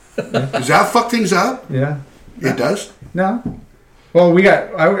tomorrow? Does that fuck things up? Yeah. It does? No. Well, we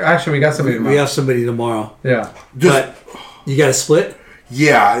got somebody tomorrow. We have somebody tomorrow. Yeah. But you got to split?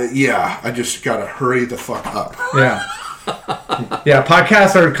 Yeah. I just got to hurry the fuck up. Yeah. Yeah,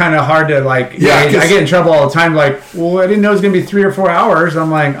 podcasts are kind of hard to I get in trouble all the time. I didn't know it was going to be 3 or 4 hours. I'm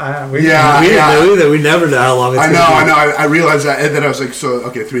like, we didn't know either. We never know how long it's going to be. I know. I realized that, and then I was like,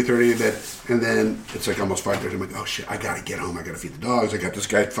 3:30, and then it's like almost 5:30. I'm like, oh shit, I gotta get home. I gotta feed the dogs. I got this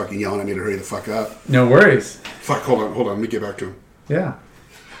guy fucking yelling at me to hurry the fuck up. No worries. Fuck, hold on. Let me get back to him. Yeah.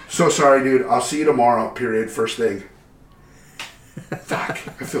 So sorry, dude. I'll see you tomorrow. Period. First thing. Fuck,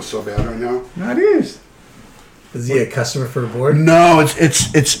 I feel so bad right now. That is. Is he a customer for a board? No,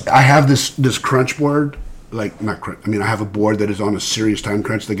 it's. I have this crunch board, not crunch. I mean, I have a board that is on a serious time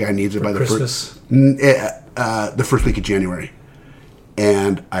crunch. The guy needs it by the first week of January,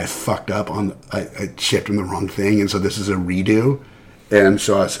 and I fucked up on. I shipped him the wrong thing, and so this is a redo, and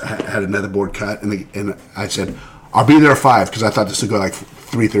so I had another board cut, and I said I'll be there at 5 because I thought this would go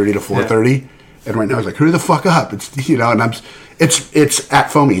 3:30 to 4:30, and right now he's like, hurry the fuck up! It's and It's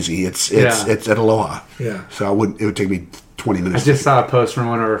at Foam Easy. It's at Aloha. Yeah. So it would take me 20 minutes. I just saw a post from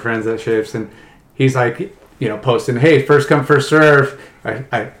one of our friends that shapes, and he's posting, hey, first come, first serve.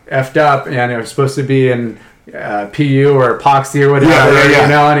 I effed up, and it was supposed to be in PU or epoxy or whatever.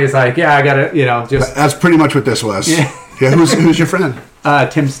 Yeah. And he's like, yeah, I got it. Just that's pretty much what this was. Yeah. Who's your friend?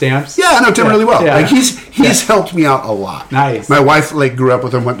 Tim Stamps. Yeah, I know Tim really well. Yeah. He's helped me out a lot. Nice. My wife grew up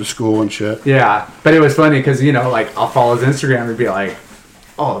with him, went to school and shit. Yeah, but it was funny because I'll follow his Instagram and be like,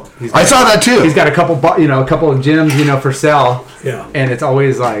 oh, I saw that too. He's got a couple of gyms for sale. Yeah, and it's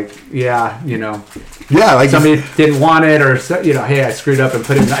always somebody didn't want it or hey, I screwed up and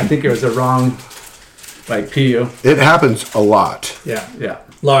put it. I think it was the wrong PU. It happens a lot. Yeah.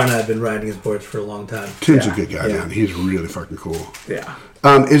 Laura and I have been riding his boards for a long time. Tim's a good guy, man. He's really fucking cool. Yeah.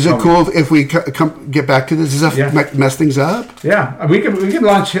 Is it cool if we get back to this? Does that mess things up? Yeah, we can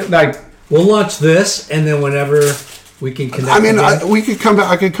launch we'll launch this, and then whenever we can connect. I mean, we could come back.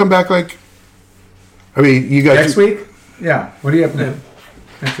 I could come back you guys next week. Yeah. What do you have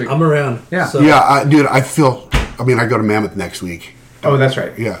next week? I'm around. Yeah. So. Yeah, dude. I go to Mammoth next week. Oh, that's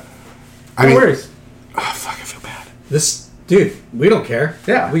right. Yeah. No worries. Oh, fuck, I feel bad. Dude, we don't care.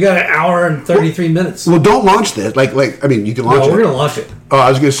 Yeah. We got an hour and 33 minutes. Well, don't launch this. You can launch it. No, we're going to launch it. Oh, I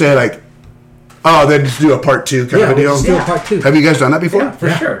was going to say, then just do a part 2 kind of a deal. Just do a part 2. Have you guys done that before? Yeah, for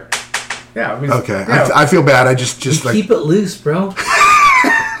sure. Yeah. Okay. I feel bad. I just like keep it loose, bro.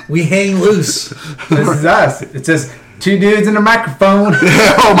 We hang loose. This is us. It says 2 dudes and a microphone.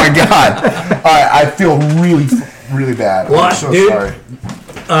 Oh my god! I feel really, really bad. What, I'm so dude? sorry.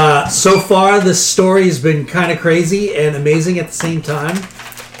 So far, the story's been kind of crazy and amazing at the same time.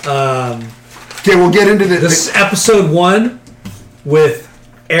 Okay, we'll get into This is episode 1 with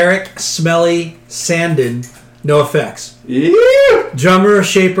Erik Smelly Sandin. No effects. Yeah. Drummer,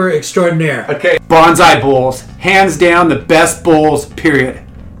 shaper extraordinaire. Okay. Bonsai Bowls. Hands down the best bowls, period.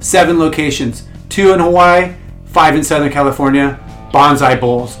 7 locations. 2 in Hawaii, 5 in Southern California. Bonsai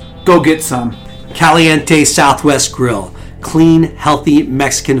Bowls. Go get some. Caliente Southwest Grill. Clean, healthy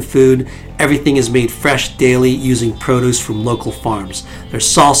Mexican food. Everything is made fresh daily using produce from local farms. Their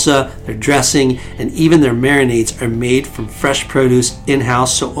salsa, their dressing, and even their marinades are made from fresh produce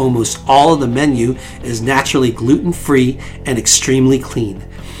in-house, so almost all of the menu is naturally gluten-free and extremely clean.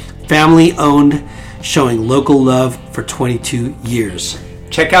 Family owned, showing local love for 22 years.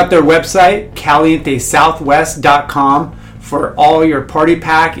 Check out their website, calientesouthwest.com, for all your party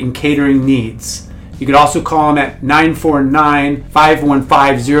pack and catering needs. You could also call them at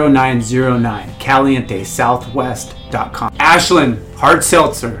 949-515-0909, calientesouthwest.com. Ashland Hard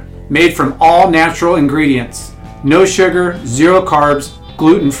Seltzer, made from all natural ingredients. No sugar, 0 carbs,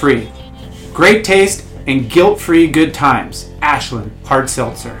 gluten-free. Great taste and guilt-free good times. Ashland Hard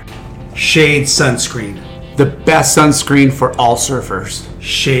Seltzer. Shade Sunscreen. The best sunscreen for all surfers.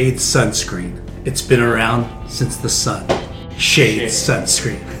 Shade Sunscreen. It's been around since the sun. Shade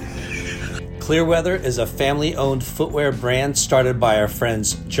Sunscreen. Clearweather is a family-owned footwear brand started by our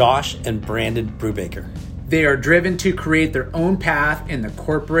friends Josh and Brandon Brubaker. They are driven to create their own path in the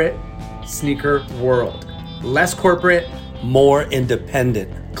corporate sneaker world. Less corporate, More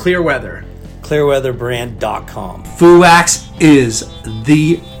independent. Clearweather. Clearweatherbrand.com. Wax is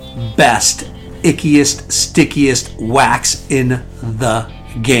the best, ickiest, stickiest wax in the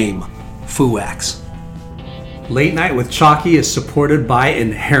game. Wax. Late Night with Chalky is supported by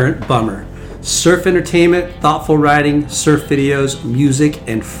Inherent Bummer. Surf entertainment, thoughtful writing, surf videos, music,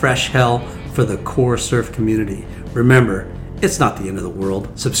 and fresh hell for the core surf community. Remember, it's not the end of the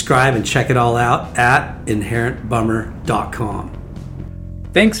world. Subscribe and check it all out at inherentbummer.com.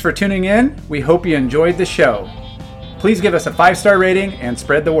 Thanks for tuning in. We hope you enjoyed the show. Please give us a 5-star rating and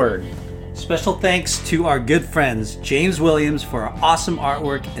spread the word. Special thanks to our good friends James Williams for our awesome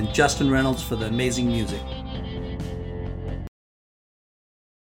artwork and Justin Reynolds for the amazing music.